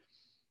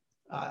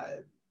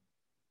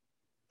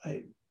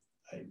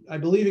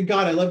believe in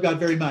God. I love God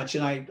very much,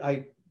 and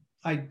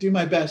I do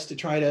my best to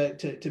try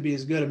to be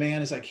as good a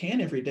man as I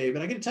can every day.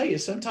 But I got to tell you,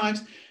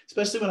 sometimes,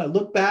 especially when I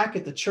look back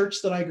at the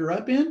church that I grew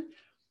up in,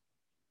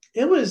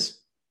 it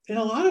was, in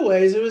a lot of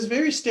ways, it was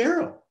very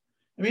sterile.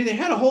 I mean, they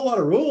had a whole lot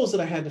of rules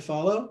that I had to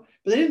follow,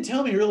 but they didn't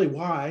tell me really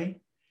why.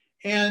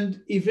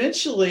 And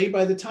eventually,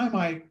 by the time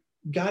I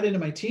got into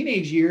my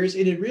teenage years,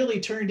 it had really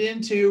turned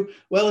into,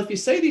 well, if you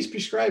say these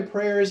prescribed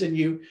prayers and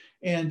you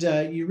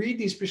read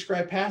these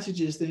prescribed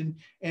passages, then,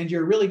 and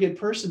you're a really good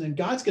person, then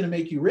God's going to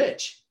make you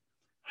rich.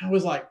 I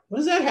was like, what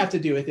does that have to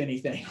do with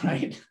anything,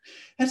 right?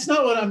 That's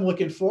not what I'm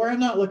looking for. I'm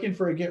not looking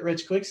for a get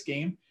rich quick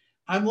scheme.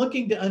 I'm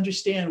looking to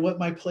understand what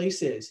my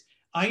place is.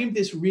 I am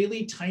this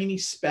really tiny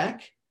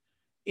speck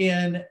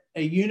in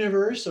a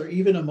universe or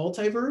even a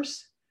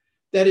multiverse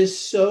that is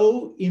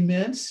so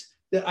immense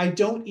that I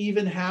don't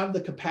even have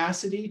the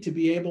capacity to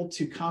be able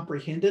to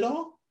comprehend it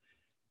all.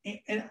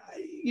 And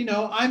you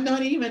know, I'm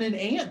not even an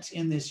ant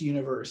in this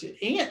universe. An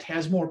ant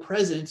has more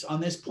presence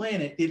on this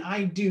planet than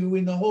I do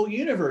in the whole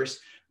universe.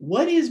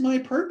 What is my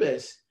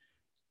purpose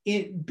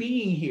in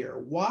being here?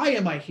 Why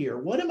am I here?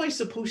 What am I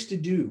supposed to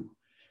do?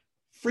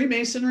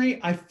 Freemasonry,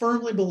 I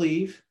firmly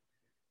believe,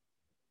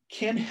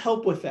 can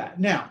help with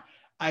that. Now,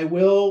 I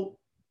will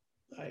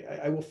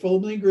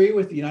firmly agree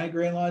with the United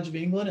Grand Lodge of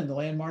England and the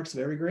landmarks of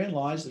every Grand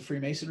Lodge that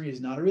Freemasonry is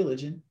not a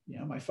religion. You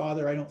know, my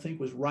father, I don't think,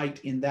 was right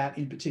in that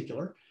in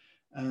particular.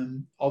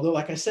 Although,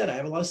 like I said, I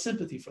have a lot of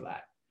sympathy for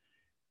that.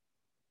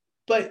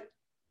 But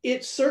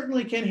it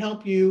certainly can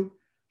help you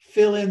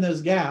fill in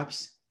those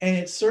gaps, and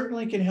it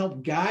certainly can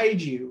help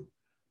guide you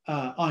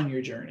on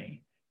your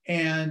journey.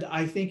 And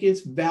I think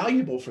it's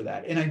valuable for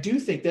that. And I do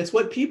think that's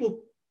what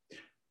people,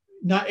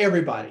 not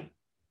everybody,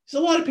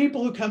 there's a lot of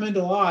people who come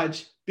into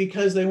lodge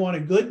because they want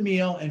a good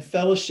meal and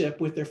fellowship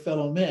with their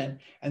fellow men.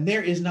 And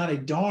there is not a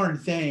darn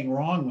thing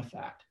wrong with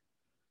that.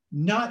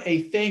 Not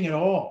a thing at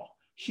all.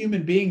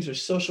 Human beings are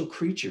social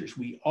creatures.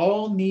 We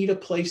all need a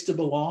place to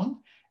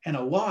belong, and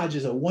a lodge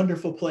is a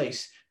wonderful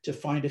place to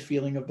find a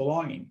feeling of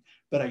belonging.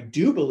 But I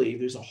do believe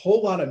there's a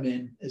whole lot of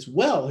men as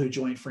well who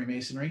join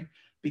Freemasonry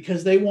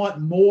because they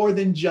want more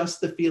than just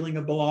the feeling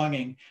of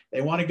belonging.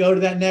 They want to go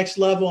to that next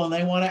level, and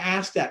they want to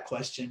ask that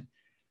question: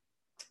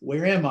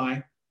 where am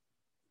I?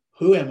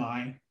 Who am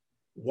I?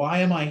 Why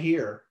am I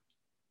here?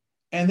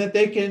 And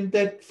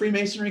that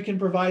Freemasonry can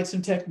provide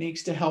some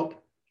techniques to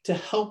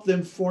help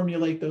them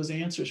formulate those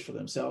answers for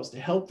themselves, to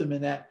help them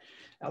in that,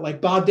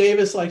 like Bob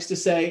Davis likes to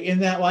say, in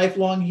that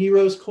lifelong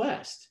hero's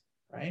quest,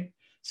 right?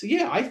 So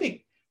yeah, I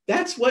think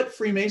that's what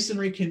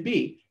Freemasonry can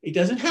be. It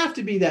doesn't have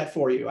to be that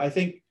for you. I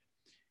think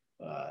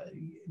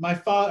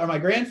my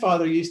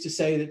grandfather used to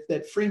say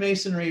that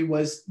Freemasonry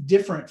was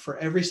different for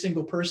every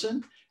single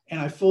person. And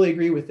I fully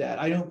agree with that.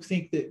 I don't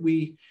think that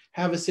we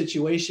have a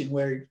situation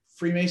where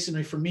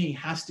Freemasonry for me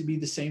has to be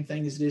the same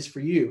thing as it is for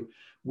you.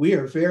 We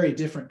are very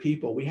different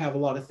people. We have a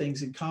lot of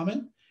things in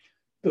common,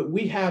 but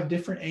we have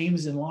different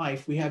aims in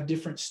life. We have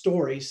different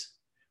stories.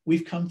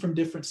 We've come from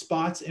different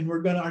spots, and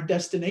our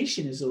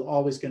destination is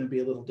always going to be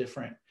a little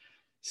different.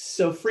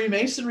 So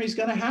Freemasonry is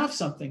going to have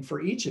something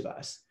for each of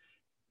us.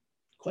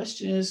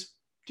 Question is,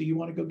 do you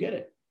want to go get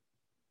it?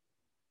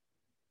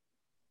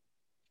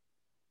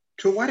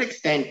 To what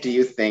extent do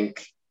you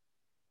think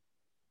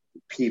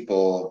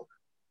people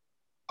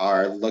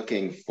are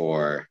looking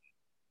for,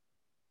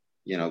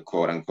 you know,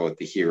 quote unquote,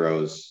 the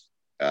hero's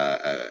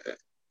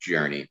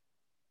journey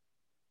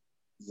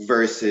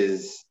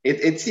versus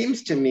it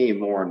seems to me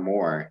more and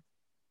more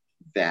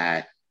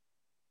that,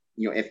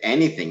 you know, if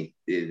anything,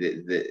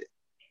 the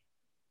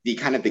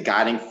kind of the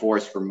guiding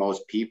force for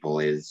most people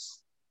is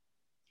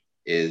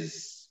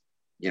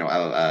you know,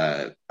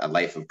 a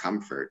life of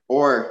comfort,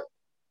 or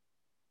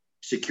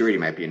security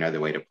might be another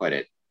way to put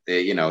it.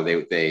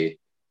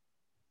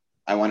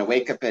 I want to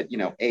wake up at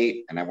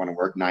 8 and I want to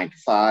work 9 to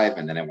 5,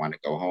 and then I want to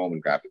go home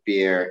and grab a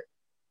beer.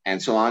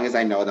 And so long as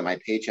I know that my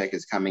paycheck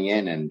is coming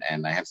in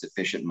and I have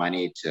sufficient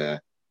money to,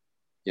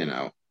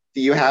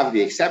 you have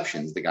the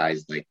exceptions, the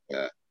guys like,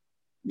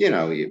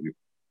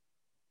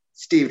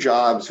 Steve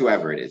Jobs,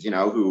 whoever it is,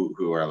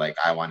 who are like,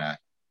 I want to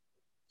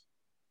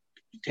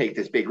take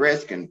this big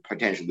risk and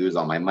potentially lose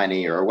all my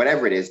money or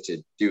whatever it is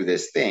to do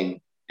this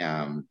thing.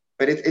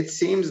 But it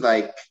seems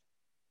like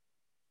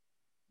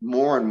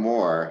more and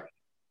more,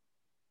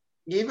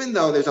 even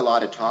though there's a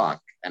lot of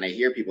talk, and I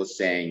hear people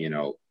saying, you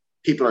know,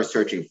 people are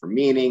searching for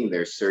meaning,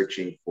 they're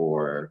searching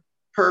for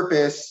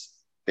purpose,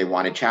 they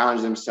want to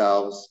challenge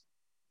themselves.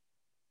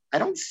 I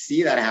don't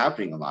see that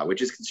happening a lot,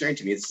 which is concerning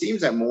to me. It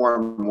seems that more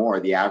and more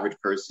the average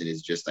person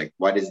is just like,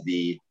 what is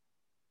the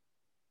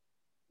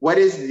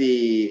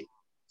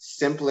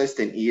simplest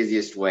and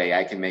easiest way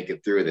I can make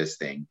it through this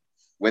thing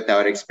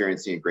without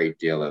experiencing a great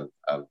deal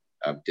of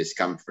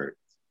discomfort,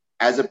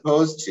 as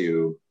opposed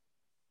to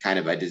kind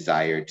of a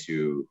desire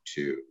to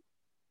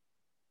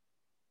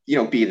you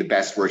know, be the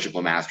best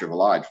worshipful master of a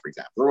lodge, for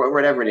example, or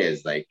whatever it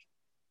is. Like,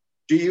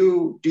 do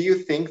you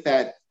think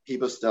that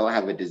people still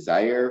have a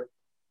desire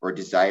or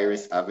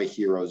desirous of a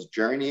hero's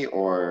journey,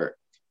 or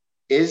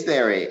is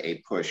there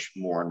a push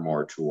more and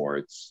more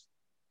towards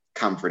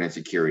comfort and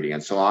security?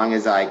 And so long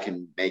as I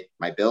can make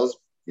my bills,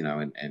 you know,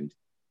 and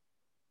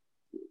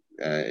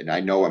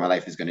I know what my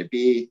life is going to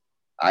be,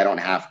 I don't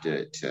have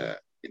to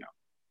you know,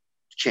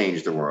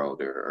 change the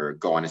world or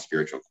go on a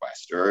spiritual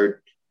quest.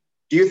 Or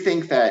do you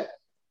think that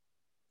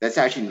that's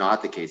actually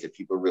not the case, that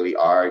people really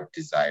are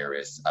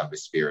desirous of a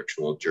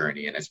spiritual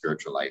journey and a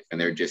spiritual life,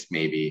 and they're just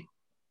maybe,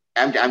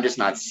 I'm just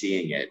not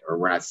seeing it, or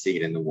we're not seeing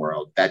it in the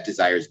world, that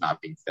desire is not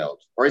being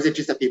filled? Or is it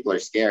just that people are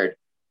scared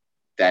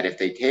that if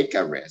they take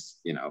a risk,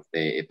 you know,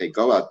 if they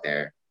go out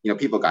there, you know,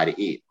 people got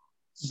to eat.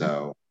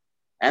 So,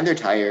 and they're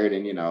tired,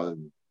 and, you know,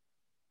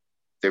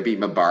 they're being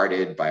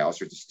bombarded by all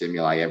sorts of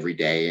stimuli every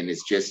day. And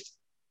it's just,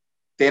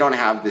 they don't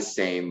have the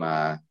same,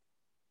 the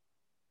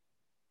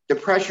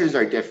pressures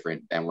are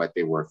different than what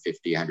they were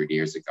 50, 100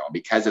 years ago.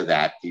 Because of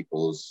that,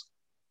 people's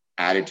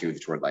attitudes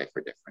toward life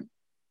are different.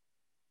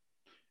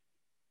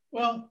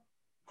 Well,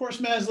 of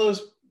course,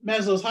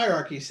 Maslow's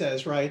hierarchy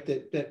says, right,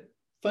 that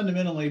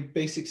fundamentally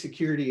basic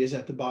security is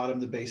at the bottom,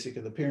 the basic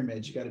of the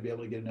pyramid. You got to be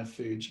able to get enough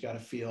food. You got to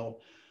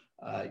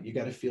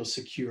feel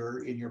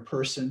secure in your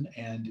person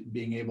and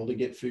being able to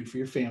get food for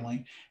your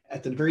family.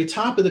 At the very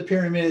top of the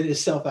pyramid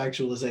is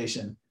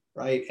self-actualization,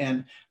 right?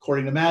 And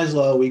according to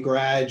Maslow, we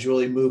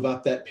gradually move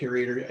up that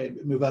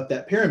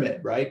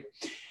pyramid, right?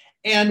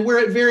 And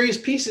we're at various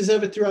pieces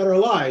of it throughout our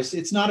lives.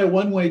 It's not a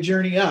one-way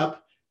journey up.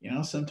 You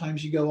know,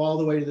 sometimes you go all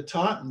the way to the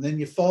top and then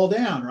you fall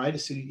down, right?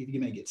 As soon as you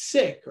may get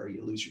sick or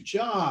you lose your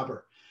job,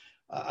 or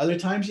other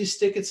times you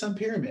stick at some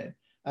pyramid.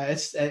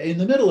 It's in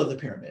the middle of the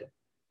pyramid.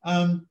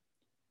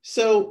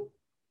 So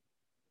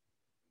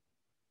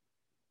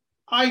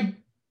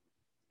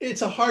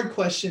it's a hard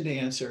question to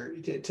answer,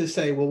 to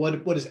say, well,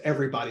 what is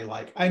everybody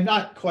like? I'm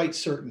not quite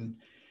certain.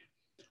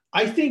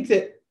 I think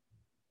that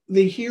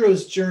the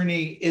hero's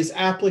journey is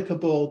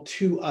applicable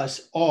to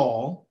us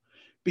all,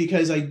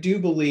 because I do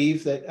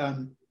believe that,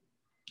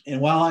 and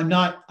while I'm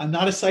not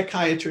a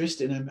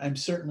psychiatrist, and I'm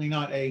certainly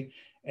not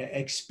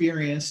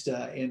experienced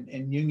in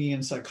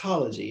Jungian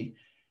psychology,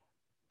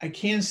 I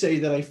can say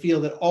that I feel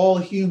that all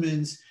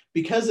humans,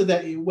 because of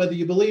that, whether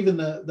you believe in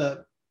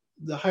the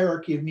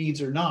hierarchy of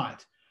needs or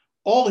not,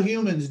 all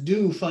humans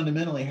do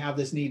fundamentally have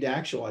this need to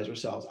actualize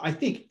ourselves. I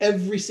think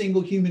every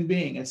single human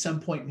being at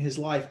some point in his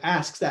life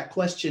asks that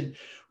question,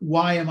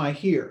 why am I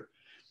here?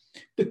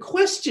 The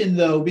question,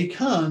 though,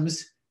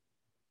 becomes,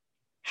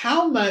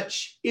 how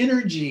much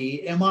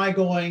energy am I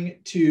going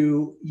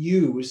to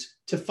use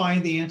to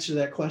find the answer to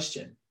that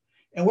question?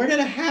 And we're going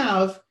to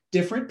have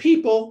different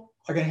people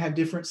are going to have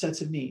different sets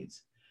of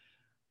needs.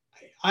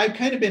 I've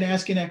kind of been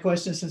asking that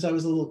question since I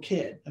was a little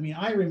kid. I mean,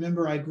 I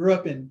remember I grew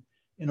up in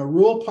a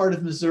rural part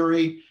of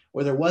Missouri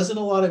where there wasn't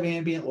a lot of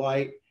ambient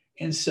light.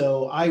 And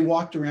so I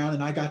walked around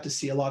and I got to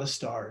see a lot of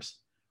stars,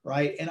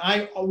 right? And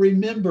I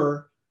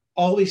remember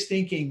always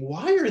thinking,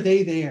 why are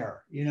they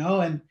there? You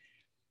know, and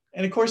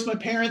of course, my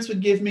parents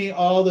would give me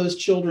all those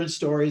children's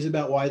stories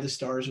about why the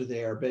stars are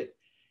there.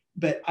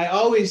 But I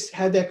always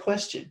had that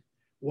question.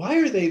 Why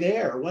are they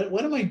there?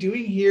 What am I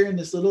doing here in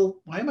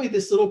why am I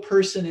this little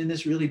person in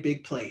this really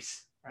big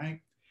place,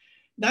 right?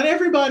 Not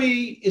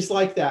everybody is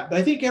like that, but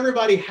I think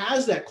everybody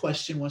has that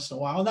question once in a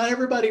while. Not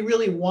everybody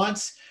really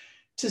wants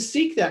to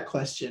seek that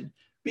question,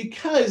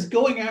 because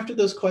going after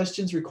those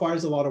questions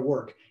requires a lot of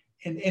work.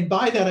 And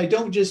by that, I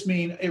don't just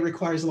mean it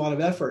requires a lot of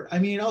effort. I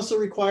mean, it also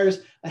requires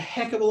a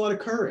heck of a lot of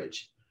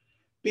courage,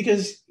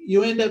 because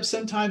you end up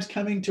sometimes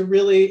coming to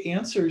really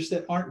answers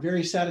that aren't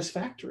very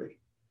satisfactory,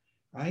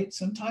 right?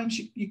 Sometimes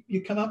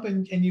you come up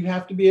and you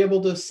have to be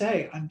able to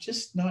say, I'm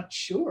just not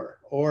sure.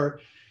 Or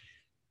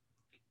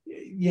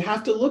you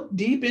have to look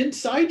deep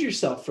inside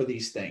yourself for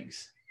these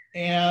things.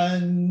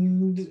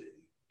 And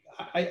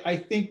I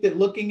think that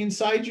looking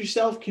inside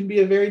yourself can be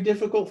a very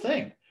difficult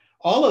thing.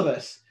 All of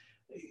us,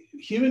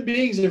 human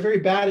beings, are very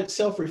bad at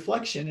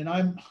self-reflection, and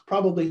I'm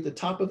probably at the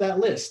top of that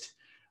list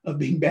of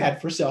being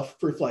bad for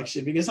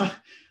self-reflection, because I'm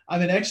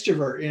an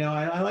extrovert. You know,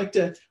 I like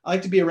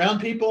to be around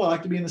people. I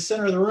like to be in the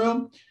center of the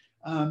room.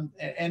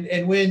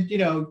 And when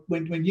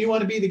you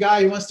want to be the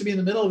guy who wants to be in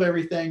the middle of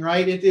everything,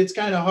 right? It's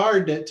kind of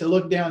hard to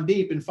look down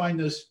deep and find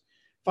those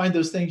find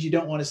those things you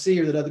don't want to see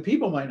or that other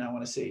people might not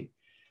want to see.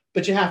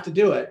 But you have to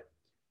do it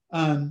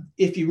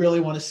if you really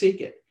want to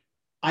seek it.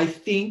 I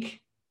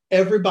think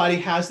everybody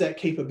has that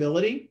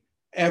capability.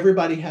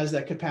 Everybody has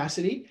that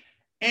capacity.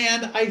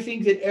 And I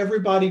think that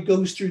everybody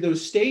goes through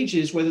those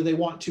stages, whether they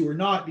want to or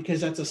not,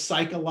 because that's a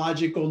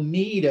psychological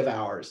need of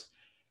ours.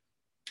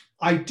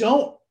 I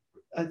don't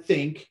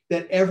think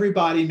that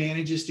everybody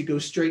manages to go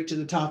straight to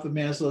the top of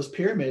Maslow's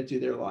pyramid through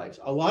their lives.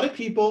 A lot of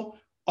people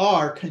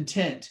are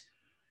content.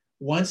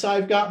 Once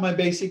I've got my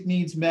basic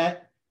needs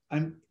met,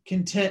 I'm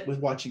content with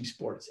watching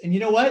sports. And you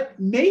know what?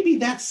 Maybe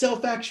that's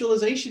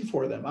self-actualization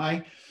for them.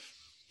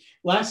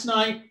 Last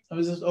night, I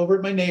was over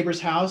at my neighbor's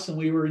house and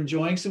we were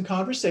enjoying some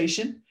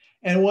conversation.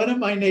 And one of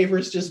my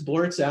neighbors just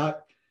blurts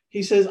out,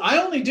 he says,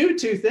 I only do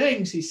two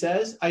things, he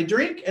says. I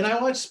drink and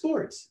I watch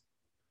sports.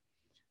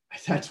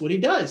 That's what he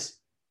does.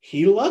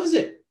 He loves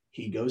it.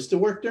 He goes to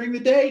work during the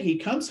day. He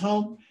comes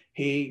home.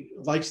 He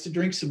likes to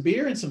drink some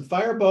beer and some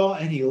Fireball,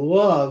 and he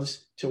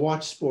loves to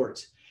watch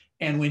sports.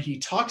 And when he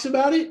talks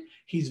about it,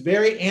 he's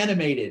very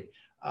animated.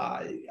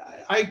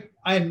 I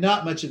am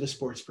not much of a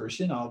sports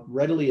person. I'll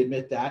readily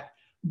admit that.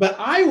 But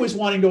I was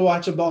wanting to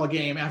watch a ball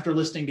game after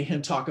listening to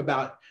him talk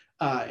about,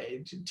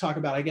 I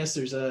guess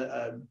there's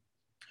a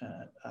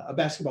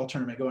basketball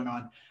tournament going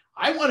on.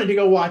 I wanted to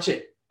go watch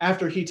it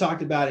after he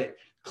talked about it.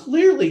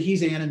 Clearly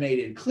he's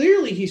animated.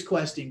 Clearly he's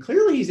questioning.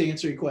 Clearly he's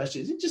answering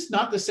questions. It's just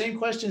not the same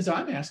questions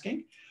I'm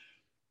asking.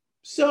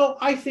 So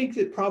I think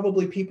that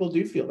probably people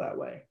do feel that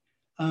way.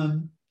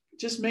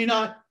 Just may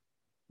not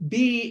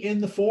be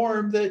in the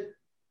form that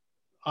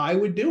I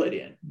would do it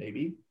in.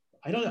 Maybe,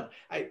 I don't know.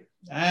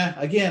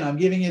 Again, I'm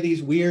giving you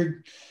these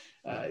weird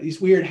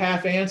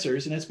half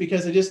answers, and it's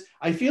because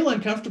I feel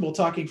uncomfortable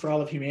talking for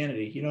all of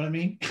humanity. You know what I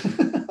mean?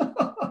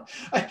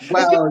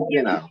 Well,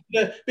 you know,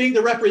 being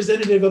the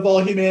representative of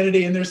all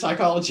humanity and their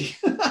psychology.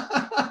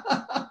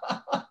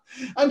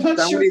 I'm not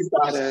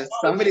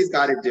somebody's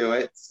got to do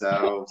it.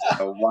 So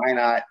why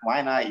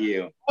not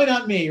you? Why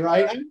not me,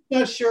 right? I'm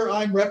not sure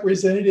I'm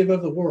representative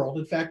of the world.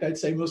 In fact, I'd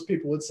say most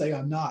people would say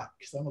I'm not,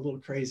 because I'm a little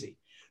crazy.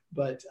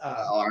 But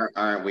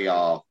aren't we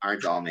all?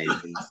 Aren't all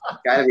Masons?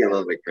 Got to be a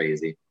little bit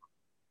crazy.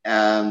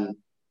 Well,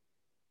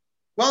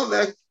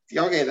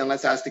 okay, then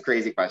let's ask the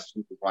crazy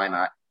question. Why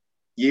not?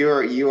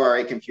 You are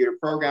a computer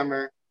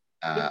programmer.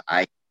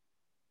 I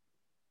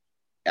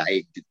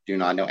do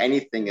not know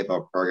anything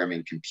about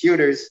programming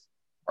computers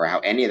or how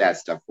any of that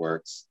stuff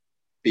works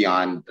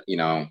beyond,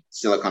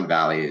 Silicon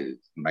Valley is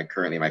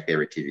currently my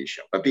favorite TV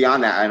show. But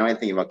beyond that, I don't know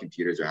anything about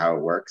computers or how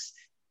it works.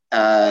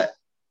 But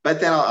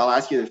then I'll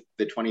ask you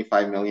the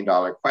 $25 million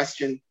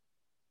question.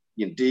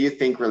 Do you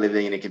think we're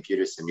living in a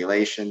computer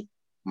simulation?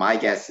 My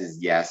guess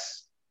is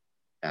yes,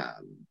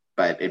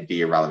 but it'd be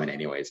irrelevant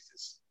anyways,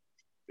 because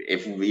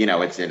if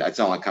it's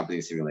all a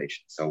company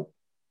simulation. So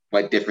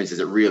what difference does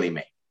it really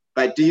make?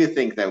 But do you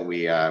think that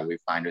we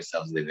find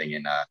ourselves living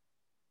in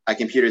a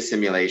computer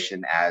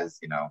simulation as,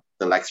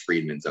 the Lex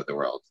Friedmans of the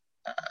world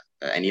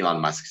and Elon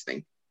Musk's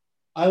thing?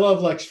 I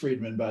love Lex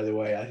Friedman, by the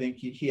way. I think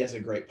he has a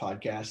great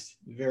podcast.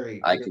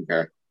 I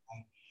concur.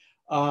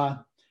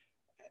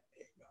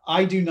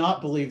 I do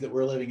not believe that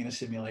we're living in a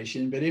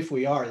simulation, but if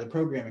we are, the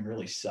programming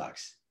really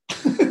sucks.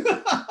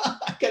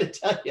 I got to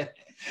tell you,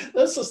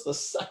 this is the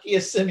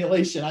suckiest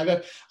simulation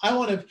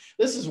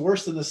this is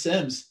worse than The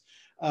Sims.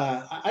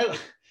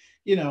 If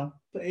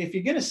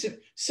you're going to,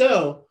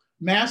 so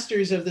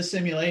masters of the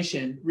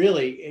simulation,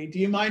 really, do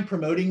you mind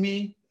promoting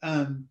me?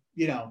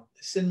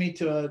 Send me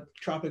to a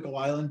tropical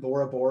island,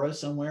 Bora Bora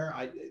somewhere.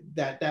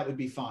 That would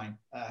be fine.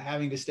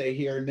 Having to stay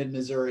here in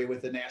mid-Missouri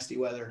with the nasty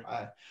weather,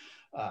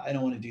 I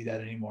don't want to do that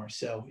anymore.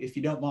 So if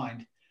you don't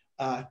mind,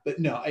 but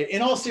no,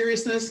 in all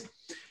seriousness,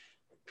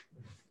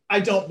 I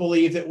don't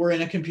believe that we're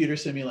in a computer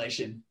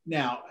simulation.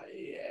 Now,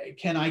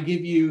 can I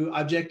give you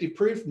objective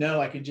proof?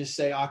 No, I can just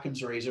say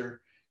Occam's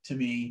razor to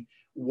me.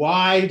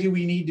 Why do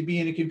we need to be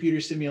in a computer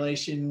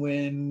simulation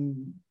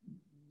when,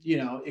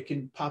 it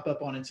can pop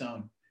up on its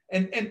own?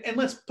 And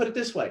let's put it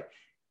this way.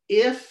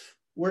 If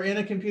we're in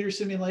a computer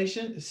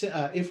simulation,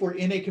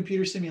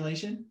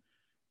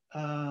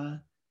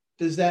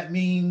 does that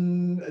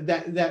mean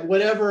that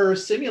whatever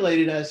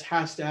simulated us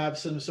has to have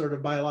some sort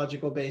of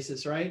biological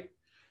basis, right?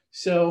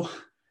 So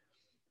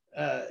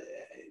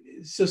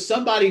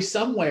somebody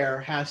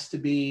somewhere has to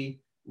be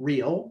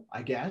real,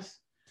 I guess.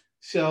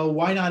 So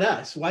why not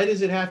us? Why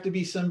does it have to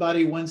be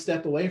somebody one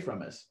step away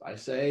from us? I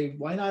say,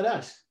 why not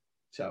us?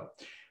 So,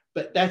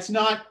 but that's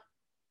not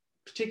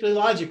particularly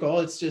logical.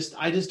 It's just,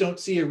 I just don't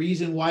see a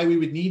reason why we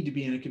would need to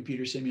be in a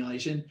computer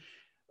simulation.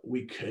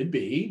 We could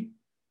be.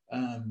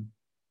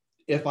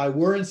 If I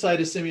were inside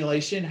a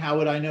simulation, how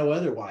would I know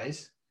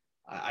otherwise?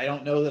 I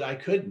don't know that I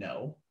could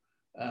know.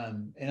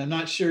 And I'm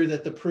not sure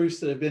that the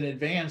proofs that have been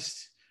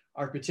advanced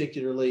are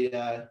particularly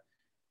good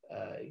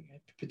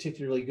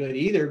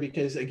either,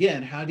 because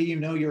again, how do you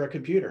know you're a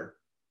computer?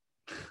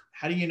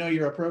 How do you know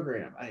you're a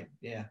program?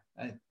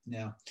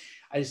 No,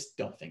 I just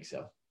don't think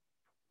so.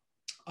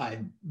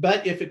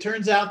 But if it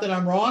turns out that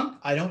I'm wrong,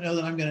 I don't know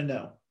that I'm going to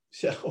know.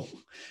 So,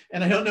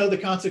 and I don't know the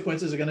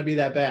consequences are going to be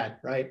that bad,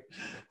 right?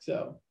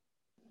 So,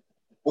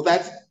 well,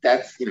 that's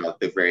that's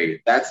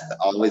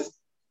always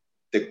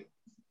the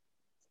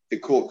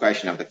cool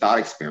question of the thought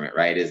experiment,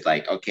 right? Is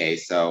like, okay,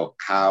 so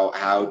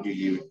how do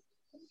you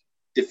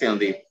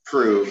definitively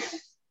prove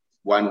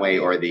one way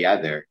or the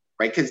other,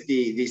 right? Because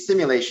the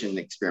simulation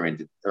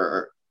experiment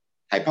or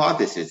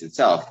hypothesis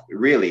itself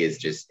really is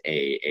just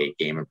a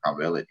game of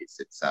probabilities.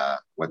 It's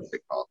what's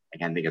it called? I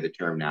can't think of the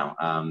term now.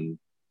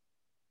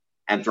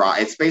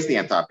 It's basically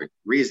anthropic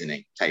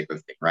reasoning type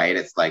of thing, right?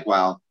 It's like,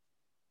 well,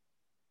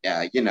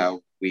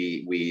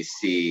 we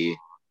see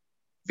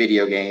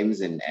video games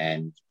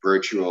and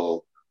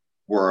virtual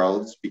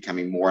worlds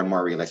becoming more and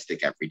more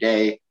realistic every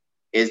day.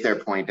 Is there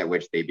a point at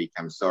which they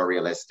become so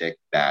realistic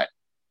that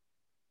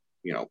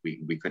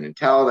we couldn't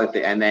tell that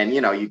and then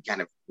you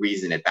kind of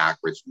reason it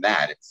backwards from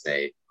that and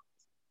say,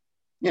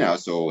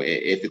 so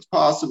if it's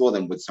possible,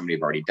 then would somebody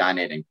have already done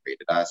it and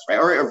created us, right?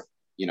 Or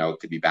it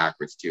could be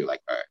backwards too,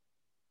 like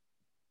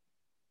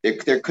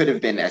there could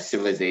have been a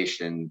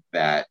civilization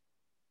that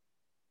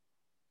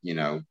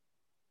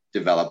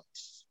developed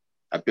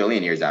a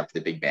billion years after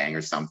the Big Bang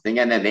or something,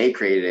 and then they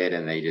created it,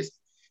 and they just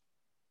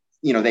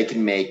they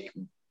can make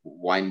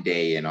one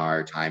day in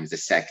our times a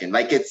second.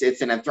 Like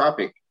it's an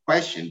anthropic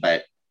question,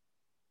 but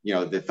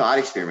the thought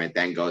experiment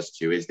then goes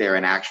to, is there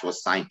an actual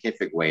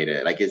scientific way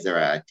to, like, is there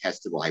a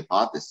testable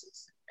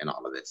hypothesis in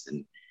all of this?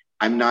 And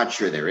I'm not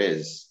sure there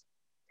is.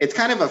 It's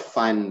kind of a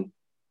fun,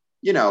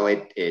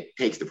 it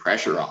takes the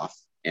pressure off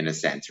in a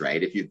sense,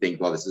 right? If you think,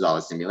 well, this is all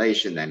a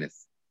simulation, then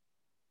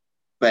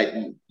but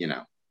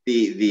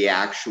the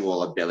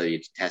actual ability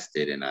to test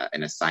it in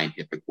a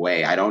scientific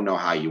way, I don't know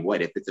how you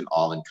would if it's an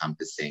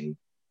all-encompassing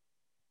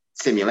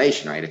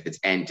simulation, right? If it's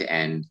end to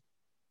end,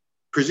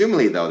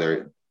 presumably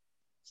though,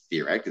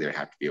 theoretically there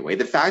have to be a way.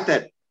 The fact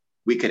that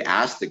we could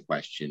ask the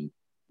question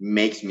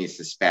makes me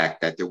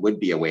suspect that there would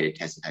be a way to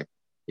test it,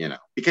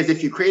 because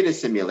if you create a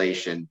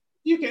simulation,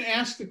 you can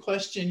ask the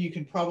question, you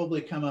can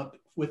probably come up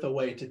with a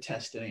way to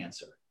test an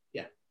answer.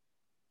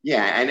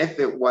 Yeah, and if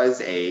it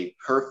was a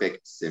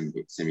perfect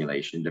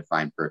simulation,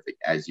 define perfect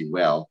as you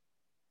will,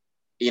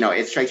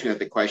 it strikes me that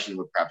the question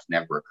would perhaps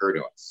never occur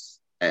to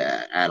us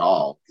at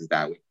all, because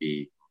that would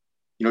be,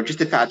 just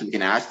the fact that we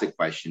can ask the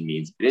question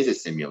means it is a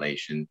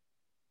simulation.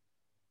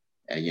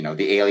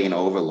 The alien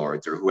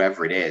overlords or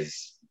whoever it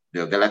is,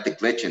 they'll let the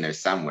glitch in there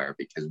somewhere,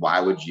 because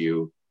why would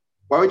you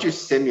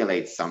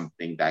simulate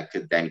something that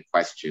could then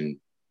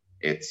question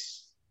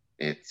its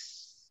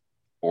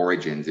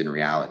origins in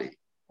reality?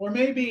 Or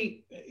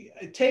maybe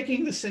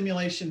taking the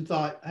simulation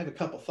thought, I have a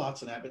couple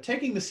thoughts on that, but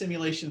taking the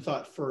simulation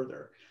thought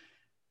further,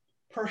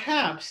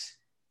 perhaps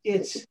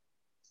it's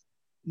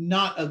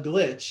not a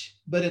glitch,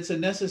 but it's a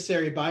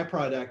necessary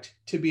byproduct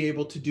to be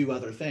able to do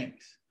other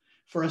things,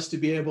 for us to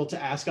be able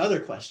to ask other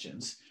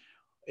questions.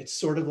 It's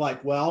sort of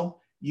like,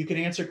 well, you can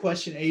answer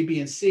question A, B,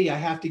 and C. I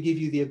have to give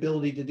you the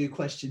ability to do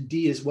question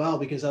D as well,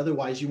 because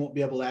otherwise you won't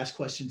be able to ask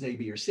questions A,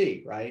 B, or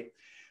C, right?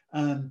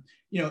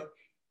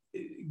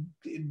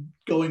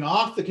 Going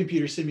off the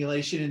computer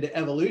simulation into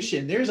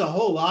evolution, there's a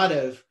whole lot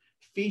of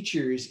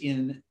features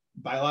in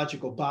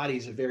biological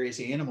bodies of various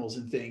animals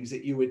and things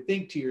that you would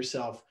think to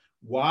yourself,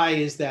 why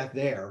is that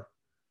there,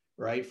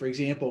 right? For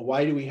example,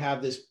 why do we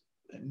have this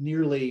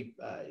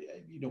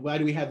why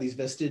do we have these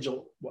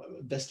vestigial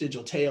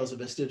tails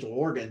and vestigial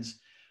organs,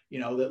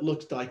 that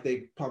looked like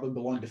they probably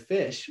belong to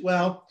fish?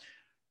 Well,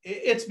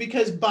 it's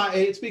because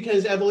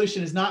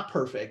evolution is not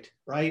perfect,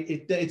 right?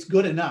 It's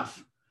good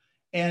enough.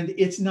 And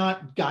it's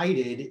not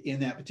guided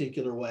in that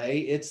particular way.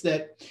 It's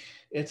that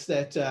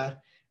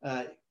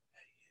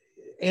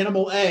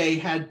animal A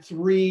had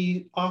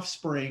 3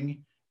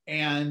 offspring,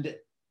 and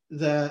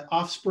the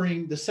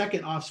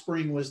second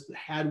offspring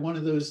had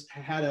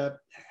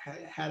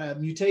a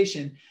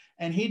mutation,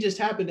 and he just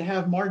happened to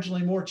have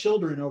marginally more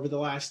children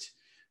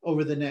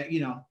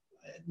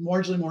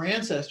marginally more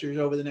ancestors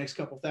over the next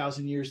couple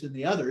thousand years than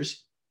the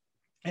others.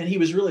 And he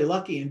was really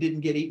lucky and didn't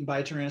get eaten by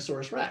a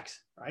Tyrannosaurus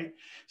Rex, right?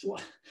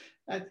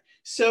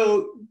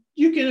 So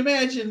you can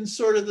imagine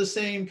sort of the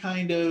same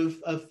kind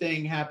of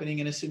thing happening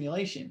in a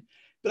simulation.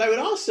 But I would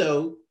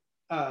also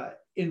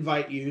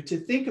invite you to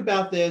think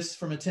about this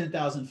from a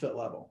 10,000 foot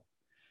level.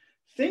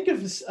 Think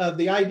of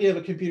the idea of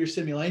a computer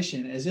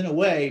simulation as, in a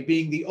way,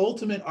 being the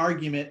ultimate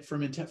argument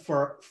from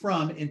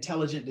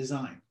intelligent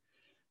design.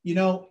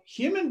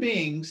 Human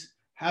beings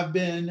have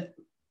been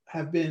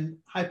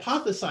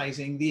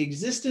hypothesizing the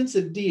existence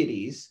of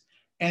deities,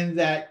 and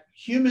that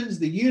humans,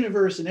 the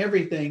universe, and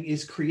everything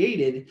is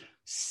created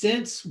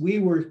since we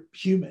were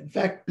human. In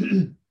fact,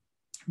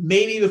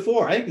 maybe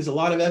before. I think there's a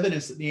lot of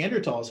evidence that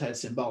Neanderthals had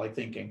symbolic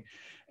thinking.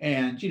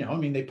 And,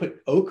 they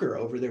put ochre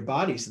over their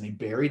bodies and they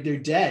buried their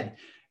dead.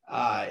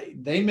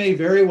 They may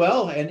very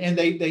well, and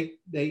they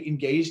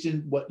engaged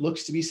in what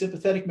looks to be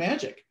sympathetic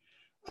magic.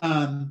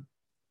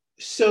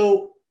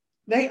 So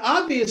they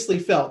obviously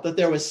felt that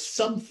there was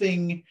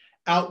something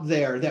out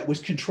there that was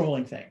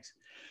controlling things.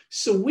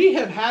 So we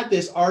have had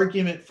this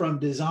argument from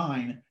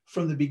design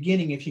from the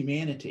beginning of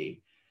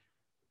humanity.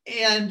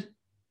 And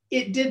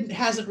it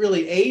hasn't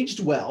really aged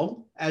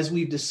well as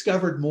we've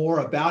discovered more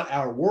about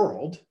our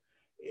world.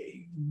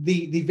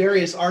 The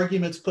various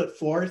arguments put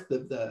forth,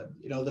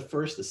 the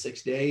first, the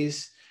 6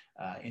 days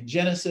in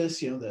Genesis,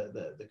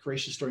 the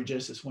creation story in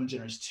Genesis 1,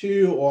 Genesis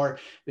 2, or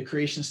the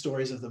creation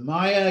stories of the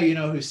Maya,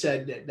 who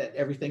said that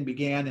everything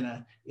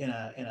began in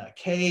a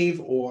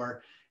cave,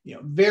 or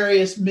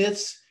various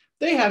myths.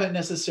 They haven't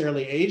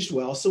necessarily aged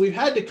well. So we've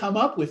had to come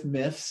up with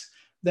myths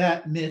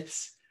that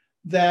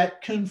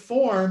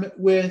conform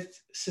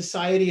with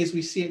society as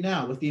we see it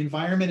now, with the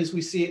environment as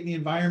we see it, and the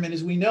environment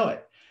as we know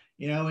it.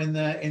 In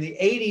the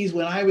 80s,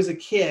 when I was a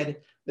kid,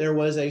 there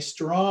was a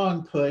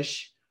strong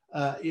push,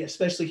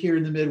 especially here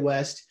in the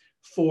Midwest,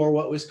 for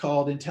what was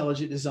called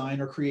intelligent design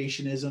or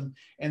creationism,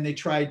 and they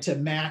tried to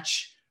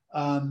match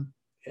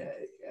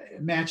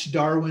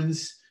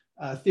Darwin's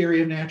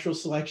theory of natural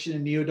selection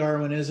and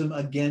neo-Darwinism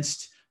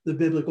against the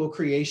biblical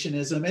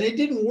creationism, and it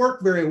didn't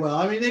work very well.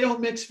 I mean, they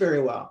don't mix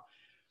very well.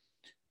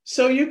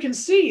 So you can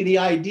see the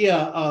idea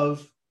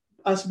of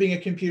us being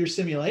a computer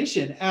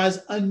simulation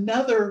as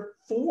another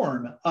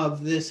form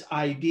of this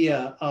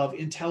idea of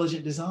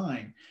intelligent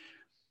design.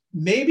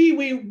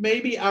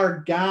 Maybe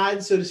our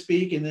God, so to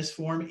speak, in this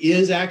form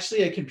is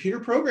actually a computer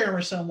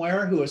programmer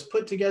somewhere who has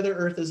put together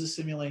Earth as a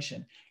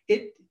simulation.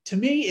 To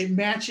me, it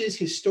matches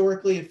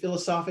historically and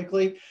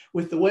philosophically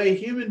with the way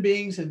human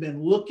beings have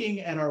been looking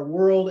at our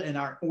world and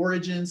our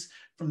origins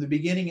from the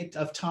beginning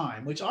of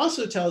time, which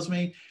also tells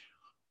me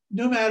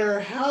no matter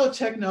how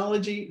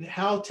technological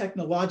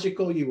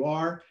you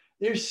are,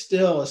 there's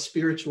still a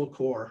spiritual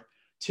core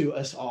to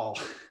us all.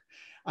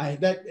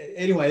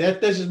 That's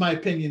just my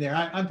opinion there.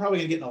 I'm probably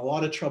going to get in a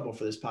lot of trouble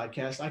for this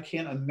podcast. I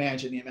can't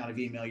imagine the amount of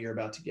email you're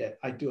about to get.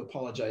 I do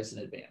apologize in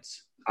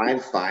advance. I'm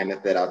fine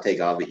with it. I'll take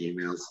all the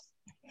emails.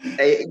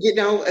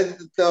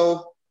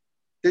 Though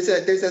there's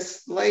a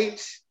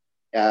slight,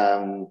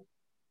 the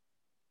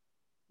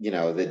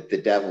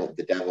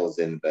devil's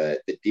in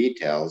the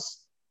details.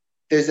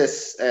 There's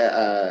this,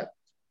 so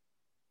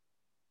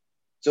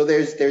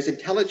there's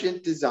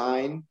intelligent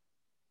design,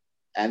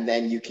 and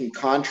then you can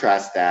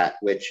contrast that,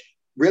 which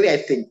really, I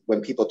think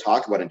when people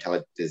talk about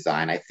intelligent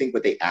design, I think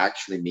what they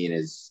actually mean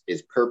is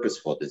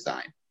purposeful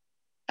design.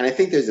 And I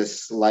think there's a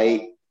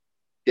slight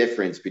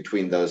difference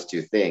between those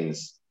two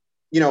things.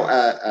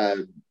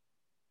 I've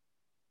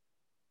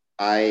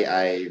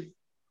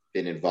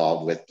been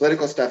involved with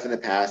political stuff in the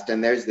past,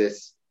 and there's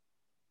this,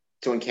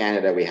 so in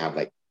Canada, we have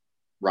like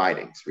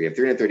ridings. We have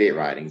 338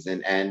 ridings.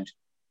 And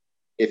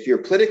if you're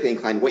politically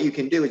inclined, what you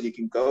can do is you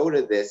can go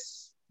to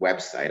this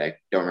website, I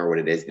don't remember what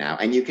it is now,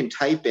 and you can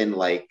type in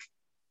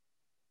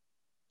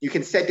you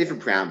can set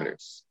different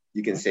parameters.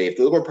 You can say if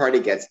the Liberal Party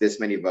gets this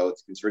many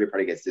votes, Conservative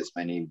Party gets this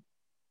many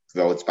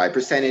votes by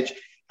percentage,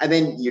 and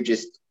then you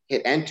just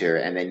hit enter,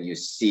 and then you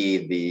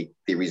see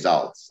the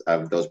results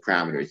of those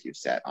parameters you've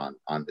set on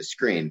the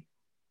screen.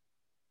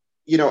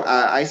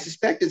 I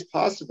suspect it's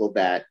possible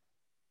that,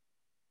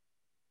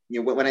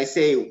 when I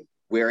say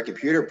we're a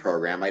computer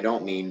program, I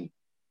don't mean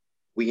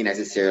we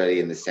necessarily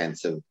in the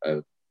sense of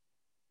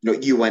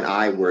you and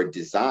I were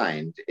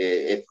designed.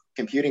 If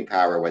computing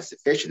power was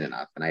sufficient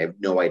enough, and I have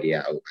no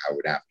idea how it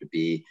would have to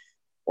be,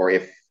 or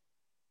if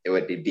it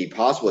would be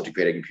possible to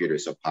create a computer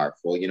so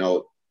powerful,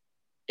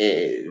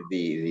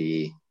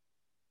 the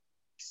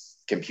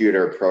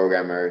computer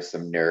programmer,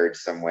 some nerd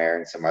somewhere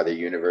in some other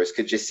universe,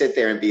 could just sit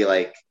there and be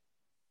like,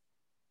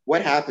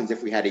 what happens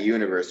if we had a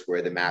universe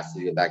where the mass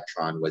of the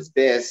electron was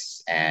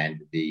this,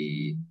 and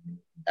the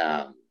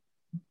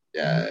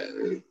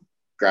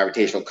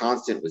gravitational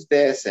constant was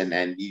this, and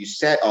then you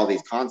set all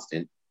these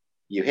constant,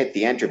 you hit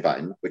the enter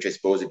button, which I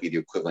suppose would be the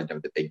equivalent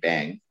of the Big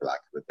Bang, for lack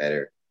of a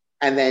better,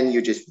 and then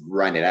you just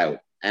run it out.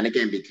 And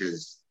again,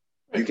 because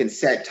you can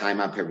set time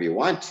up however you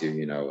want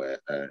to,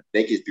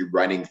 they could just be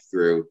running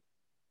through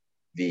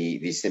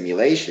the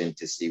simulation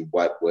to see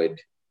what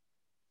would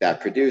that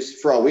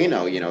produce. For all we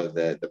know,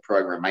 the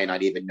program might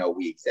not even know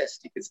we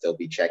exist. You could still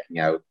be checking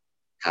out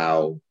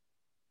how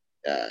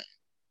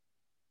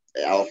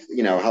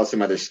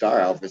some other star,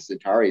 Alpha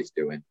Centauri, is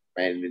doing,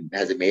 right? And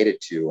hasn't made it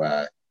to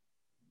our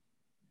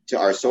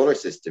solar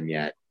system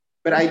yet.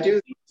 But I do.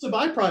 It's a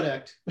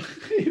byproduct.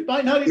 It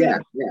might not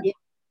even. Yeah.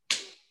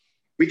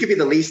 We could be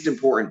the least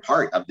important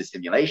part of the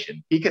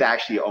simulation. He could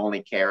actually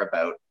only care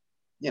about,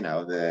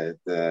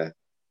 the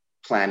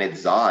planet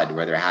Zod,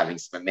 where they're having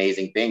some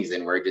amazing things,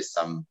 and we're just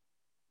some,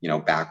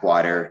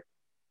 backwater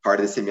part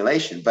of the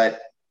simulation.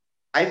 But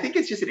I think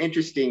it's just an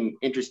interesting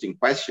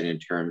question in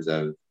terms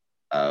of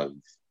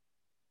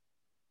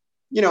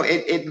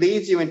it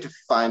leads you into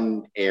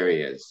fun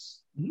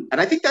areas. Mm-hmm.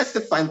 And I think that's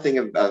the fun thing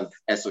of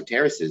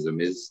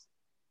esotericism is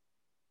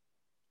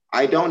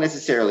I don't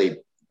necessarily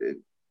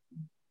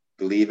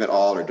believe it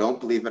all or don't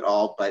believe it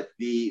all, but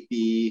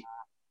the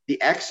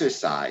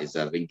exercise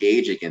of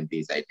engaging in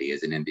these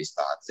ideas and in these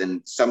thoughts,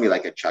 and somebody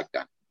like a Chuck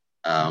Dunn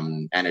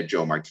and a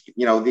Joe Martini,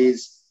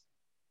 these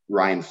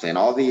Ryan Flynn,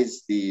 all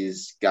these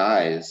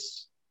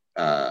guys,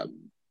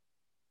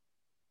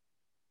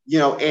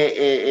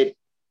 it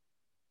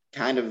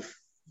kind of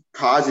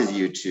causes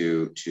you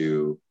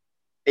to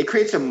it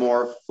creates a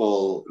more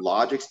full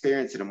lodge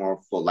experience and a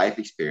more full life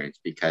experience,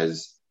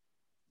 because,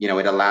 it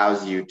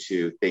allows you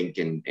to think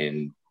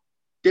in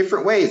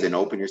different ways and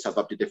open yourself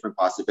up to different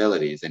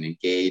possibilities and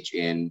engage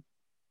in,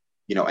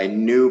 a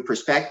new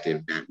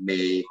perspective that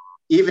may,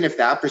 even if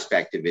that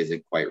perspective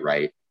isn't quite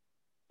right,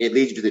 it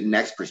leads you to the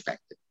next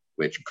perspective,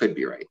 which could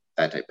be right,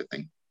 that type of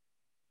thing.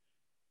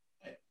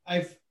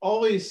 I've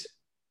always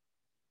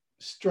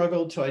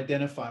struggled to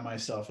identify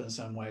myself in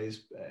some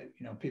ways.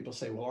 People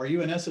say, well, are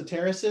you an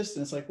esotericist?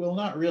 And it's like, well,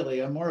 not really.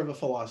 I'm more of a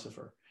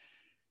philosopher.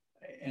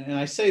 And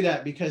I say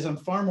that because I'm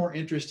far more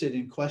interested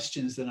in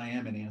questions than I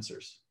am in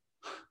answers.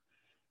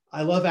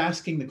 I love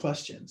asking the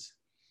questions,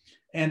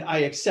 and I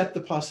accept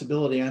the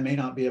possibility I may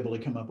not be able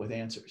to come up with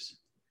answers.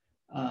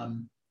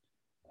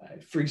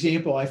 For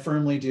example, I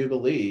firmly do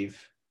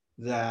believe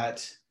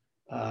that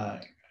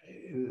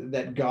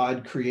that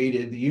God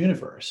created the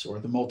universe or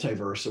the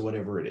multiverse or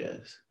whatever it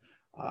is.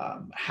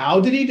 How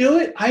did he do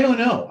it? I don't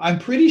know. I'm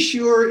pretty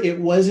sure it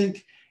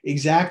wasn't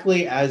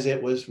exactly as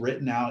it was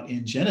written out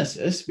in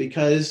Genesis,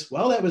 because,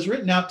 well, that was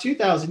written out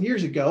 2,000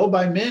 years ago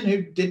by men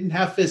who didn't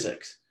have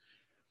physics.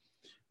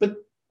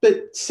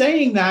 But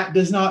saying that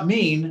does not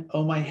mean,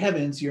 oh my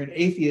heavens, you're an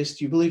atheist,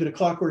 you believe in a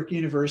clockwork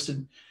universe,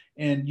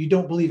 and you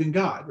don't believe in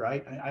God,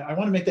 right? I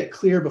want to make that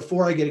clear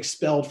before I get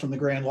expelled from the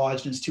Grand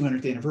Lodge in its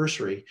 200th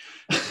anniversary.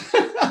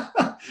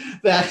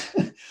 That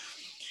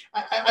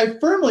I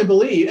firmly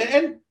believe,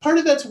 and part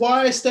of that's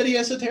why I study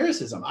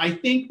esotericism. I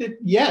think that,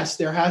 yes,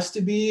 there has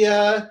to be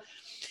a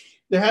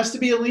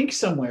link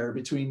somewhere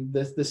between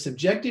the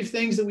subjective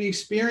things that we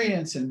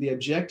experience and the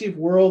objective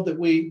world that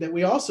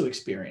we also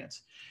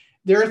experience.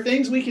 There are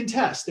things we can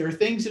test. There are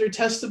things that are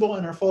testable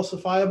and are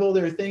falsifiable.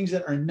 There are things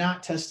that are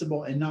not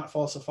testable and not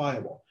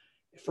falsifiable.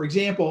 For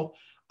example,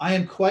 I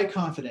am quite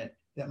confident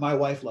that my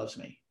wife loves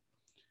me.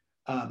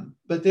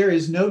 But there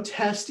is no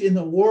test in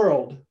the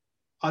world,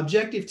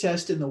 objective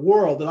test in the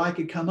world, that I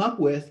could come up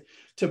with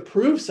to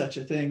prove such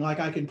a thing, like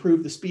I can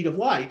prove the speed of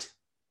light.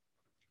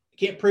 I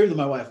can't prove that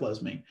my wife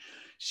loves me.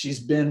 She's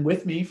been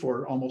with me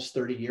for almost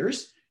 30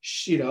 years.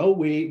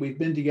 We've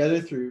been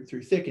together through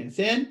thick and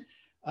thin.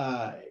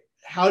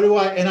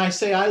 And I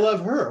say I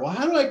love her. Well,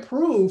 how do I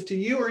prove to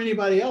you or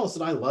anybody else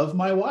that I love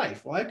my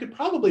wife? Well, I could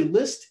probably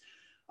list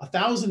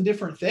 1,000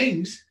 different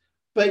things,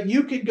 but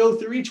you could go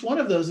through each one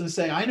of those and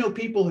say, I know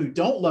people who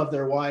don't love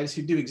their wives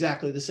who do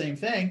exactly the same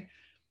thing.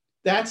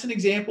 That's an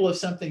example of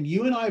something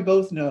you and I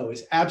both know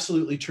is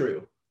absolutely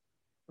true,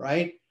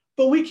 right?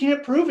 But we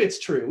can't prove it's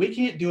true. We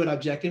can't do it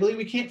objectively.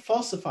 We can't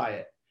falsify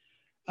it.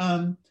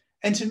 And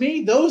to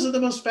me, those are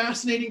the most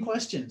fascinating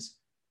questions.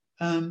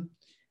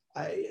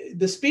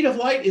 The speed of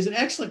light is an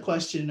excellent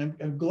question.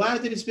 I'm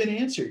glad that it's been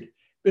answered.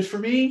 But for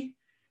me,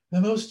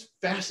 the most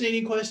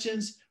fascinating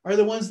questions are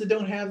the ones that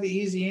don't have the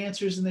easy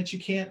answers and that you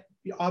can't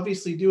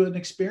obviously do an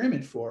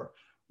experiment for.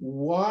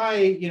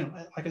 Why,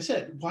 like I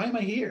said, why am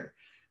I here?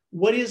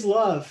 What is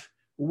love?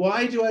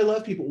 Why do I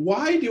love people?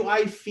 Why do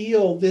I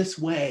feel this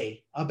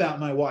way about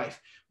my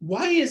wife?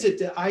 Why is it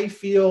that I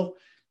feel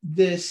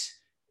this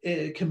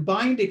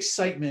combined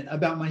excitement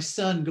about my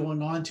son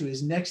going on to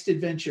his next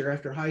adventure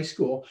after high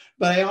school,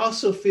 but I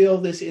also feel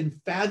this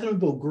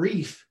unfathomable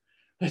grief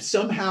that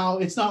somehow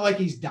it's not like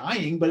he's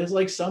dying, but it's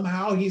like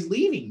somehow he's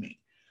leaving me?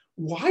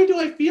 Why do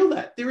I feel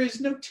that? There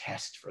is no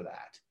test for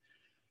that.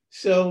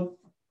 So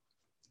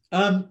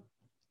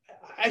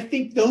I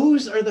think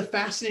those are the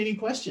fascinating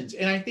questions.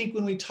 And I think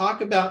when we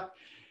talk about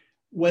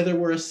whether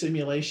we're a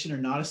simulation or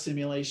not a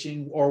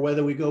simulation, or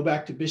whether we go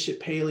back to Bishop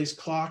Paley's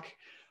clock,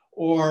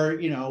 or,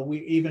 we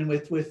even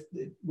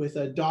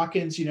with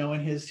Dawkins,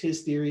 and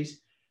his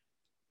theories,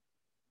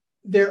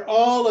 they're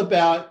all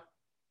about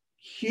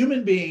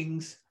human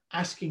beings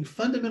asking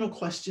fundamental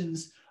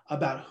questions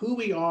about who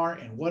we are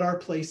and what our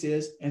place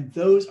is. And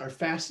those are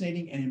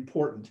fascinating and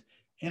important.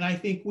 And I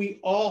think we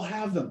all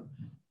have them.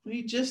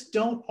 We just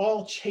don't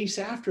all chase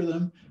after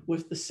them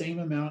with the same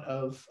amount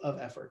of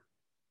effort.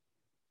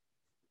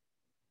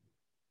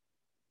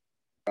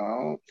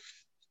 Well,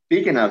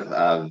 speaking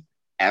of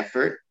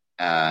effort,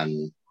 a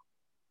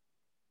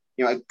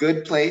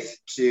good place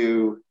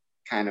to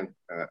kind of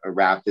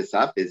wrap this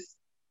up is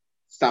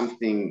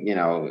something,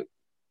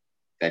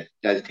 that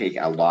does take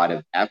a lot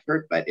of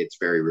effort, but it's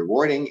very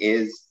rewarding,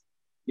 is,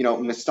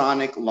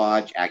 Masonic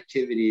Lodge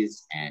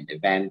activities and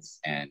events.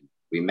 And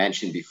we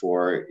mentioned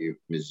before,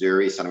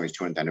 Missouri, Sonoma's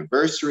 200th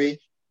anniversary.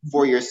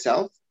 For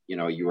yourself,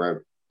 you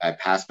are a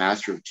past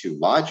master of 2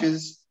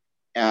 lodges.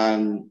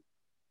 We're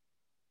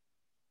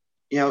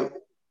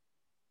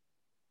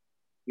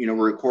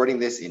recording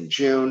this in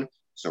June,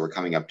 so we're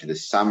coming up to the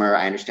summer.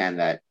 I understand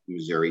that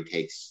Missouri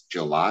takes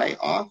July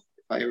off,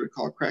 if I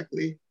recall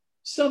correctly.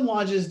 Some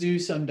lodges do,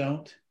 some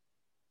don't.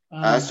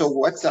 So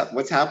what's up?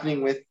 What's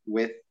happening with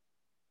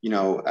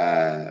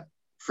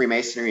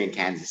Freemasonry in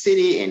Kansas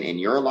City and in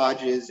your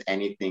lodges?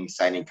 Anything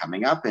exciting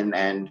coming up?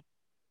 And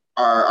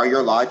are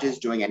your lodges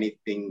doing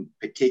anything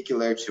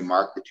particular to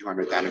mark the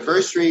 200th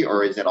anniversary,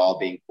 or is it all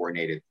being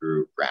coordinated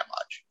through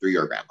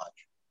your Grand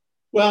Lodge?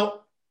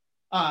 Well,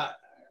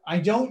 I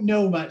don't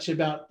know much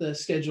about the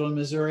schedule in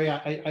Missouri.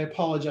 I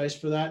apologize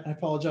for that. I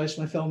apologize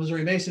to my fellow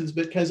Missouri Masons,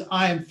 because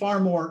I am far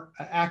more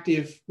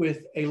active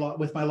with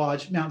my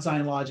lodge, Mount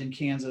Zion Lodge in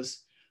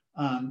Kansas.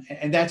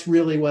 And that's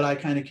really what I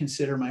kind of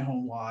consider my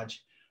home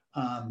lodge.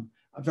 I'm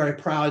very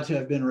proud to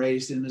have been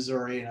raised in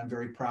Missouri, and I'm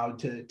very proud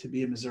to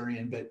be a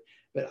Missourian, but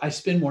I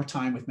spend more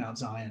time with Mount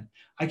Zion.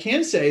 I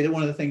can say that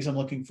one of the things I'm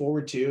looking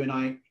forward to, and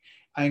I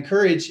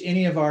encourage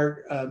any of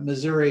our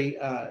Missouri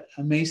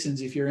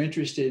Masons, if you're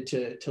interested,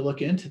 to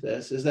look into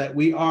this, is that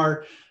we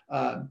are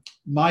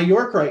my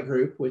Yorkite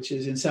group, which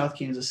is in South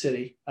Kansas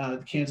City,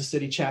 the Kansas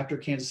City chapter,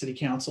 Kansas City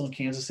Council, and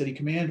Kansas City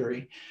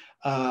Commandery.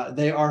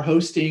 They are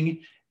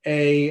hosting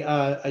a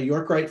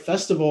Yorkite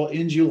festival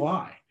in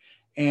July.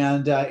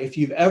 And if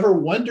you've ever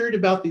wondered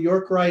about the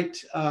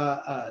Yorkite,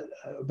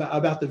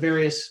 about the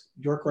various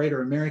Yorkite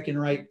or American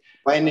Rite,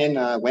 when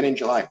in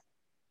July?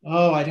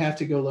 Oh, I'd have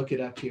to go look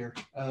it up here.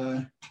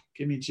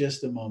 Give me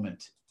just a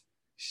moment.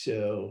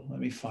 So let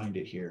me find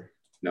it here.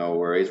 No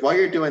worries. While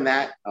you're doing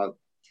that, I'll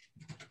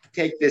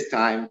take this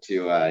time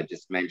to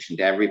just mention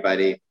to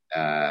everybody,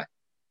 if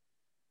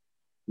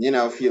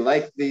you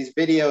like these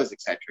videos, et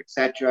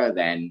cetera,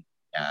 then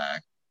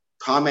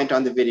comment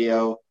on the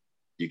video.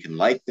 You can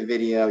like the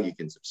video. You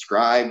can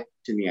subscribe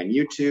to me on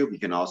YouTube. You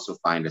can also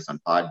find us on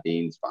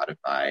Podbean,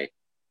 Spotify,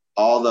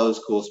 all those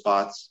cool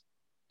spots.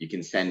 You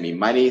can send me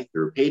money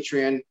through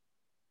Patreon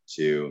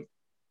to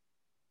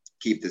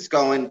keep this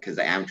going, because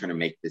I am trying to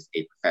make this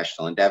a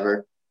professional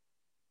endeavor.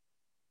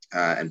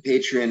 And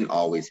Patreon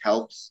always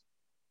helps.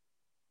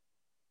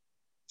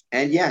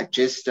 And yeah,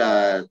 just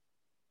I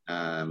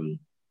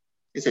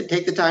said,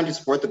 take the time to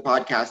support the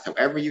podcast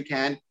however you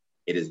can.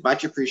 It is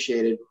much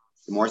appreciated.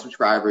 The more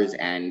subscribers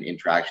and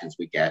interactions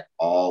we get,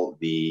 all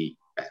the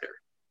better.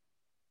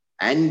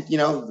 And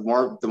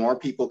the more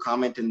people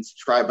comment and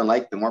subscribe and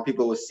like, the more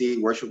people will see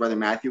Worship Brother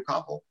Matthew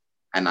Copple.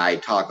 And I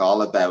talk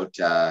all about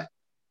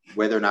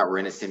whether or not we're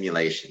in a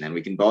simulation, and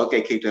we can both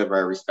get kicked out of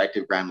our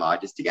respective Grand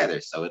Lodges together.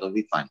 So it'll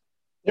be fun.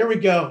 There we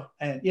go.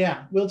 And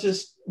yeah, we'll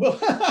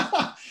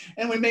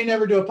and we may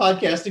never do a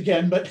podcast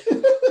again, but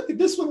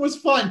this one was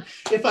fun.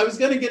 If I was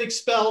going to get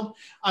expelled,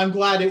 I'm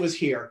glad it was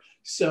here.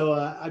 So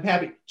I'm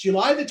happy.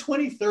 July the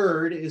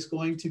 23rd is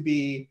going to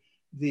be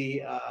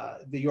the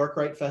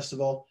Yorkite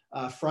Festival.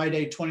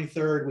 Friday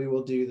 23rd, we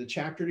will do the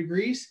chapter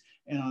degrees.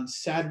 And on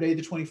Saturday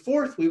the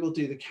 24th, we will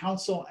do the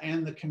council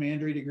and the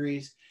commandery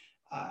degrees.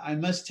 I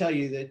must tell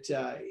you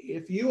that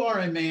if you are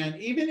a man,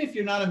 even if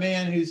you're not a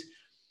man who's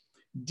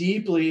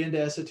deeply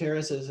into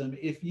esotericism,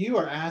 if you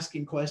are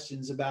asking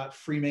questions about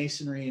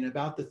Freemasonry and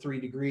about the 3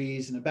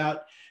 degrees and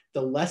about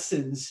the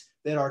lessons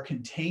that are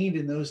contained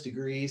in those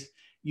degrees,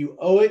 you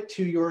owe it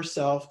to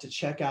yourself to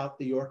check out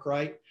the York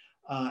Rite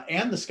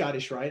and the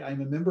Scottish Rite.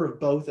 I'm a member of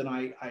both, and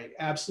I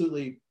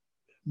absolutely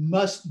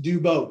must do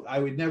both. I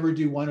would never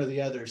do one or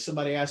the other. If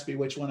somebody asks me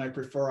which one I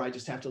prefer, I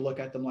just have to look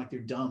at them like they're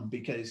dumb,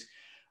 because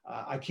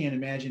I can't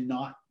imagine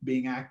not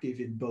being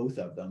active in both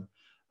of them.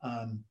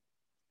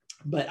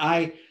 But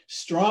I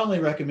strongly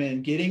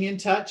recommend getting in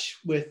touch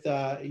with,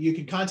 you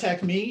can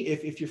contact me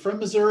if you're from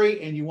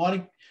Missouri and you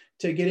want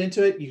to get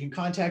into it. You can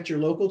contact your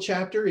local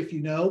chapter if you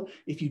don't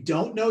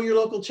know your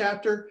local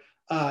chapter,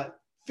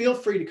 feel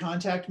free to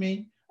contact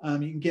me.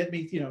 You can get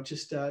me,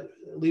 just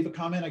leave a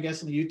comment, I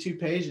guess, on the YouTube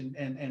page,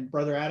 and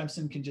Brother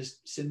Adamson can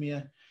just send me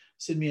a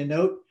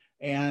note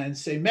and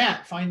say,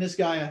 Matt, find this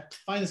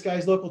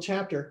guy's local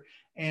chapter,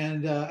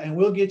 and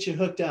we'll get you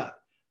hooked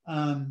up.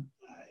 I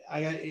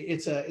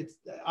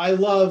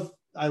love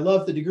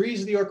the degrees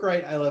of the York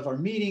Rite. I love our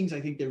meetings.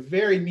 I think they're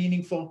very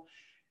meaningful.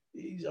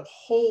 There's a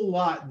whole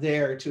lot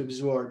there to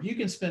absorb. You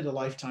can spend a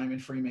lifetime in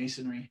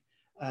Freemasonry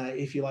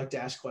if you like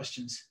to ask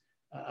questions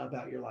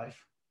about your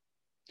life.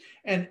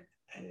 And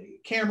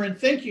Cameron,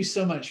 thank you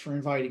so much for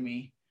inviting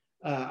me.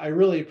 I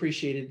really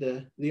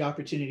appreciated the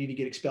opportunity to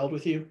get expelled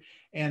with you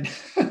and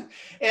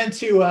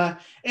to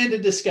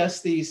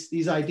discuss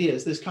these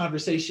ideas. This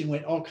conversation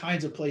went all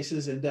kinds of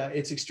places, and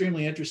it's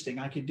extremely interesting.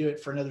 I could do it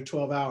for another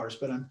 12 hours,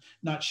 but I'm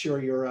not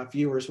sure your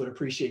viewers would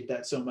appreciate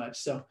that so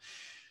much. So,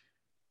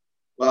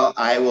 well,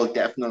 I will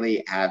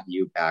definitely have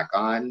you back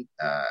on.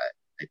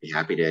 I'd be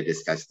happy to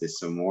discuss this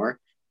some more.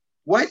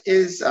 What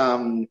is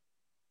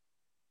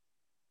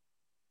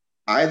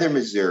either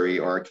Missouri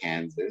or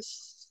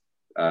Kansas,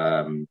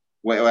 from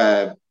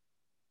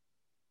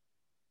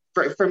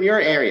your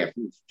area,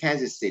 from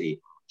Kansas City,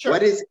 sure.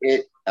 What is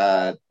it,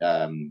 what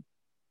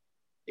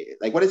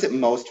is it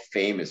most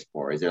famous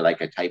for? Is there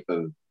like a type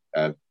of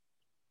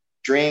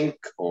drink,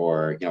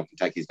 or,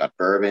 Kentucky's got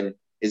bourbon.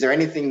 Is there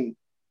anything,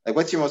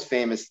 what's your most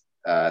famous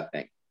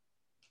thing?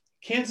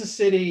 Kansas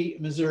City,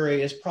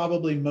 Missouri is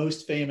probably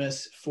most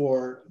famous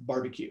for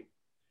barbecue.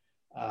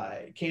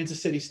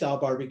 Kansas City style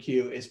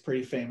barbecue is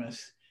pretty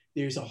famous.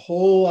 There's a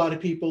whole lot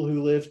of people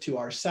who live to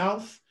our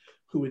south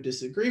who would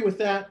disagree with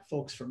that.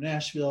 Folks from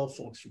Nashville,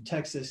 folks from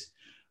Texas,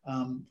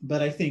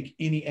 but I think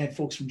and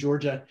folks from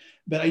Georgia.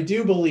 But I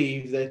do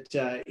believe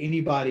that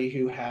anybody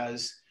who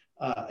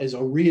is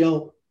a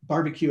real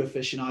barbecue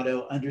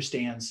aficionado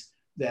understands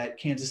that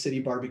Kansas City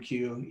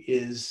barbecue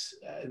is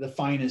the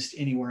finest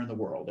anywhere in the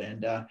world.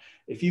 And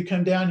if you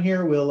come down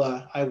here,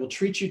 I will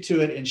treat you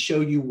to it and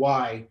show you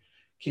why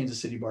Kansas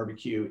City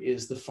barbecue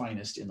is the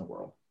finest in the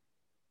world.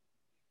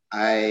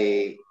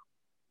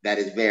 That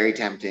is very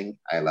tempting.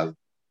 I love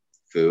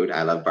food.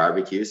 I love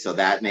barbecue. So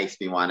that makes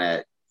me want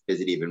to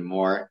visit even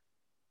more.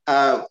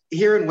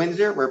 Here in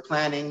Windsor, we're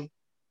planning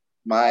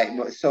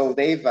so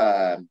they've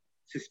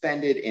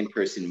suspended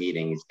in-person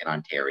meetings in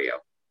Ontario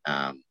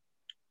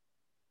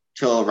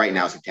till right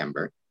now,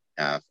 September,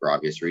 for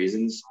obvious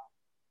reasons.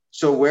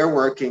 So we're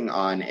working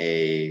on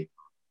a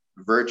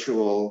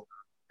virtual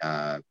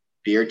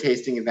beer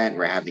tasting event.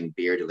 We're having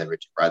beer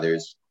delivered to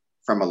brothers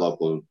from a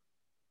local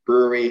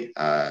brewery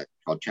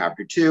called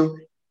Chapter 2,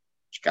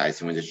 which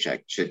guys in Windsor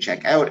should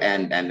check out.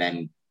 And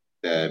then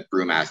the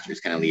brewmaster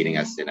is kind of leading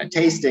us in a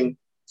tasting.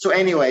 So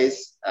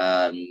anyways,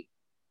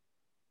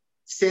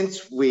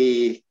 since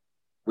we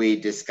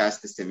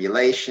discussed the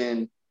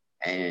simulation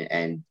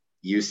and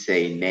you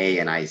say nay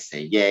and I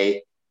say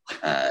yay,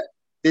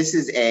 this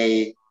is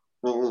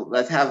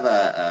let's have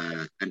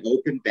an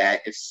open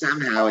bet. If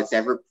somehow it's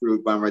ever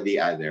proved one or the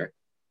other,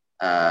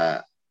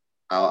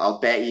 I'll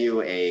bet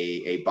you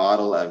a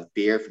bottle of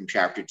beer from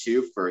Chapter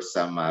 2 for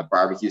some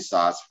barbecue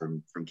sauce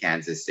from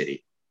Kansas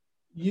City.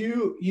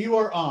 You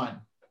are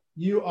on.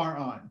 You are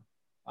on.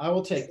 I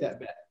will take that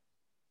bet.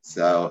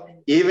 So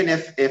even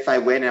if I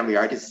win and we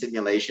are to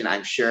simulation,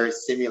 I'm sure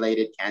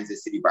simulated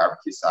Kansas City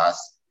barbecue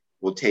sauce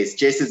will taste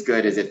just as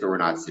good as if it were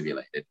not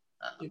simulated.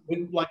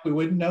 We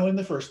wouldn't know in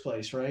the first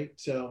place, right?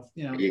 So,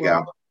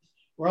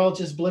 we're all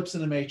just blips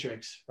in the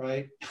matrix,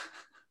 right?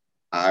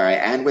 All right.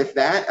 And with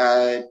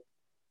that,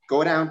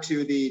 go down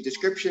to the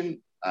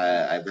description.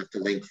 I've left a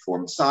link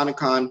for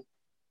Masonicon,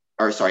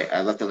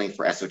 I left a link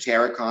for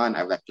Esotericon.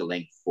 I've left a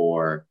link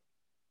for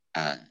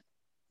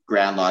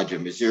Grand Lodge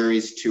of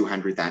Missouri's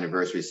 200th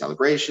anniversary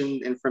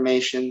celebration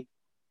information.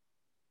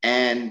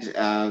 And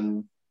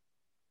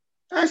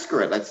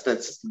screw it.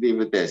 Let's leave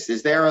with this.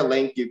 Is there a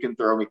link you can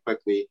throw me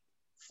quickly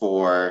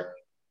for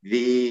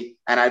and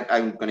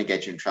I'm going to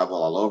get you in trouble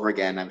all over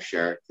again, I'm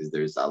sure, because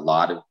there's a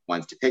lot of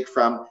ones to pick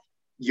from.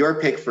 Your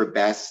pick for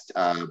best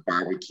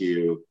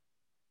barbecue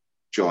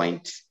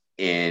joint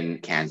in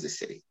Kansas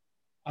City.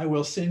 I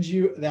will send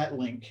you that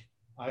link.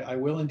 I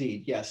will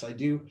indeed. Yes, I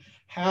do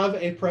have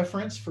a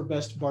preference for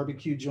best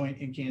barbecue joint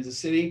in Kansas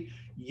City.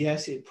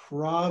 Yes, it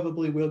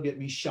probably will get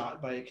me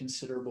shot by a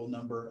considerable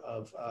number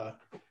of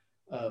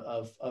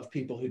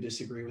people who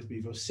disagree with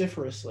me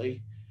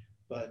vociferously.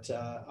 But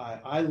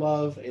I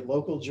love a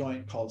local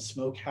joint called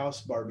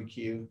Smokehouse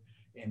Barbecue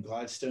in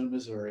Gladstone,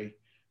 Missouri.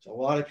 So a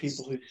lot of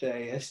people who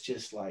say it's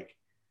just like,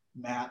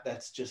 Matt,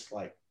 that's just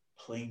like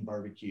plain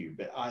barbecue,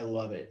 but I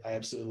love it. I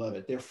absolutely love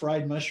it. Their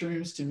fried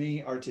mushrooms to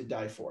me are to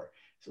die for.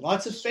 So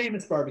lots of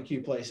famous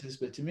barbecue places,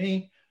 but to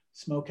me,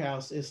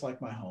 Smokehouse is like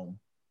my home.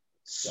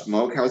 So.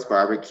 Smokehouse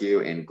Barbecue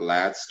in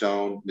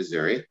Gladstone,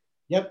 Missouri.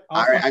 Yep.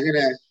 All right,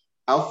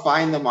 I'll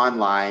find them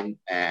online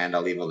and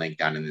I'll leave a link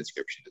down in the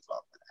description as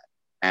well for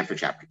that. And for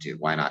Chapter 2,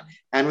 why not?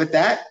 And with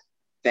that,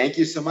 thank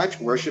you so much,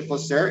 worshipful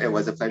sir. It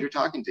was a pleasure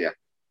talking to you.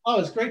 Oh,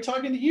 it's great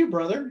talking to you,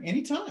 brother.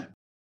 Anytime.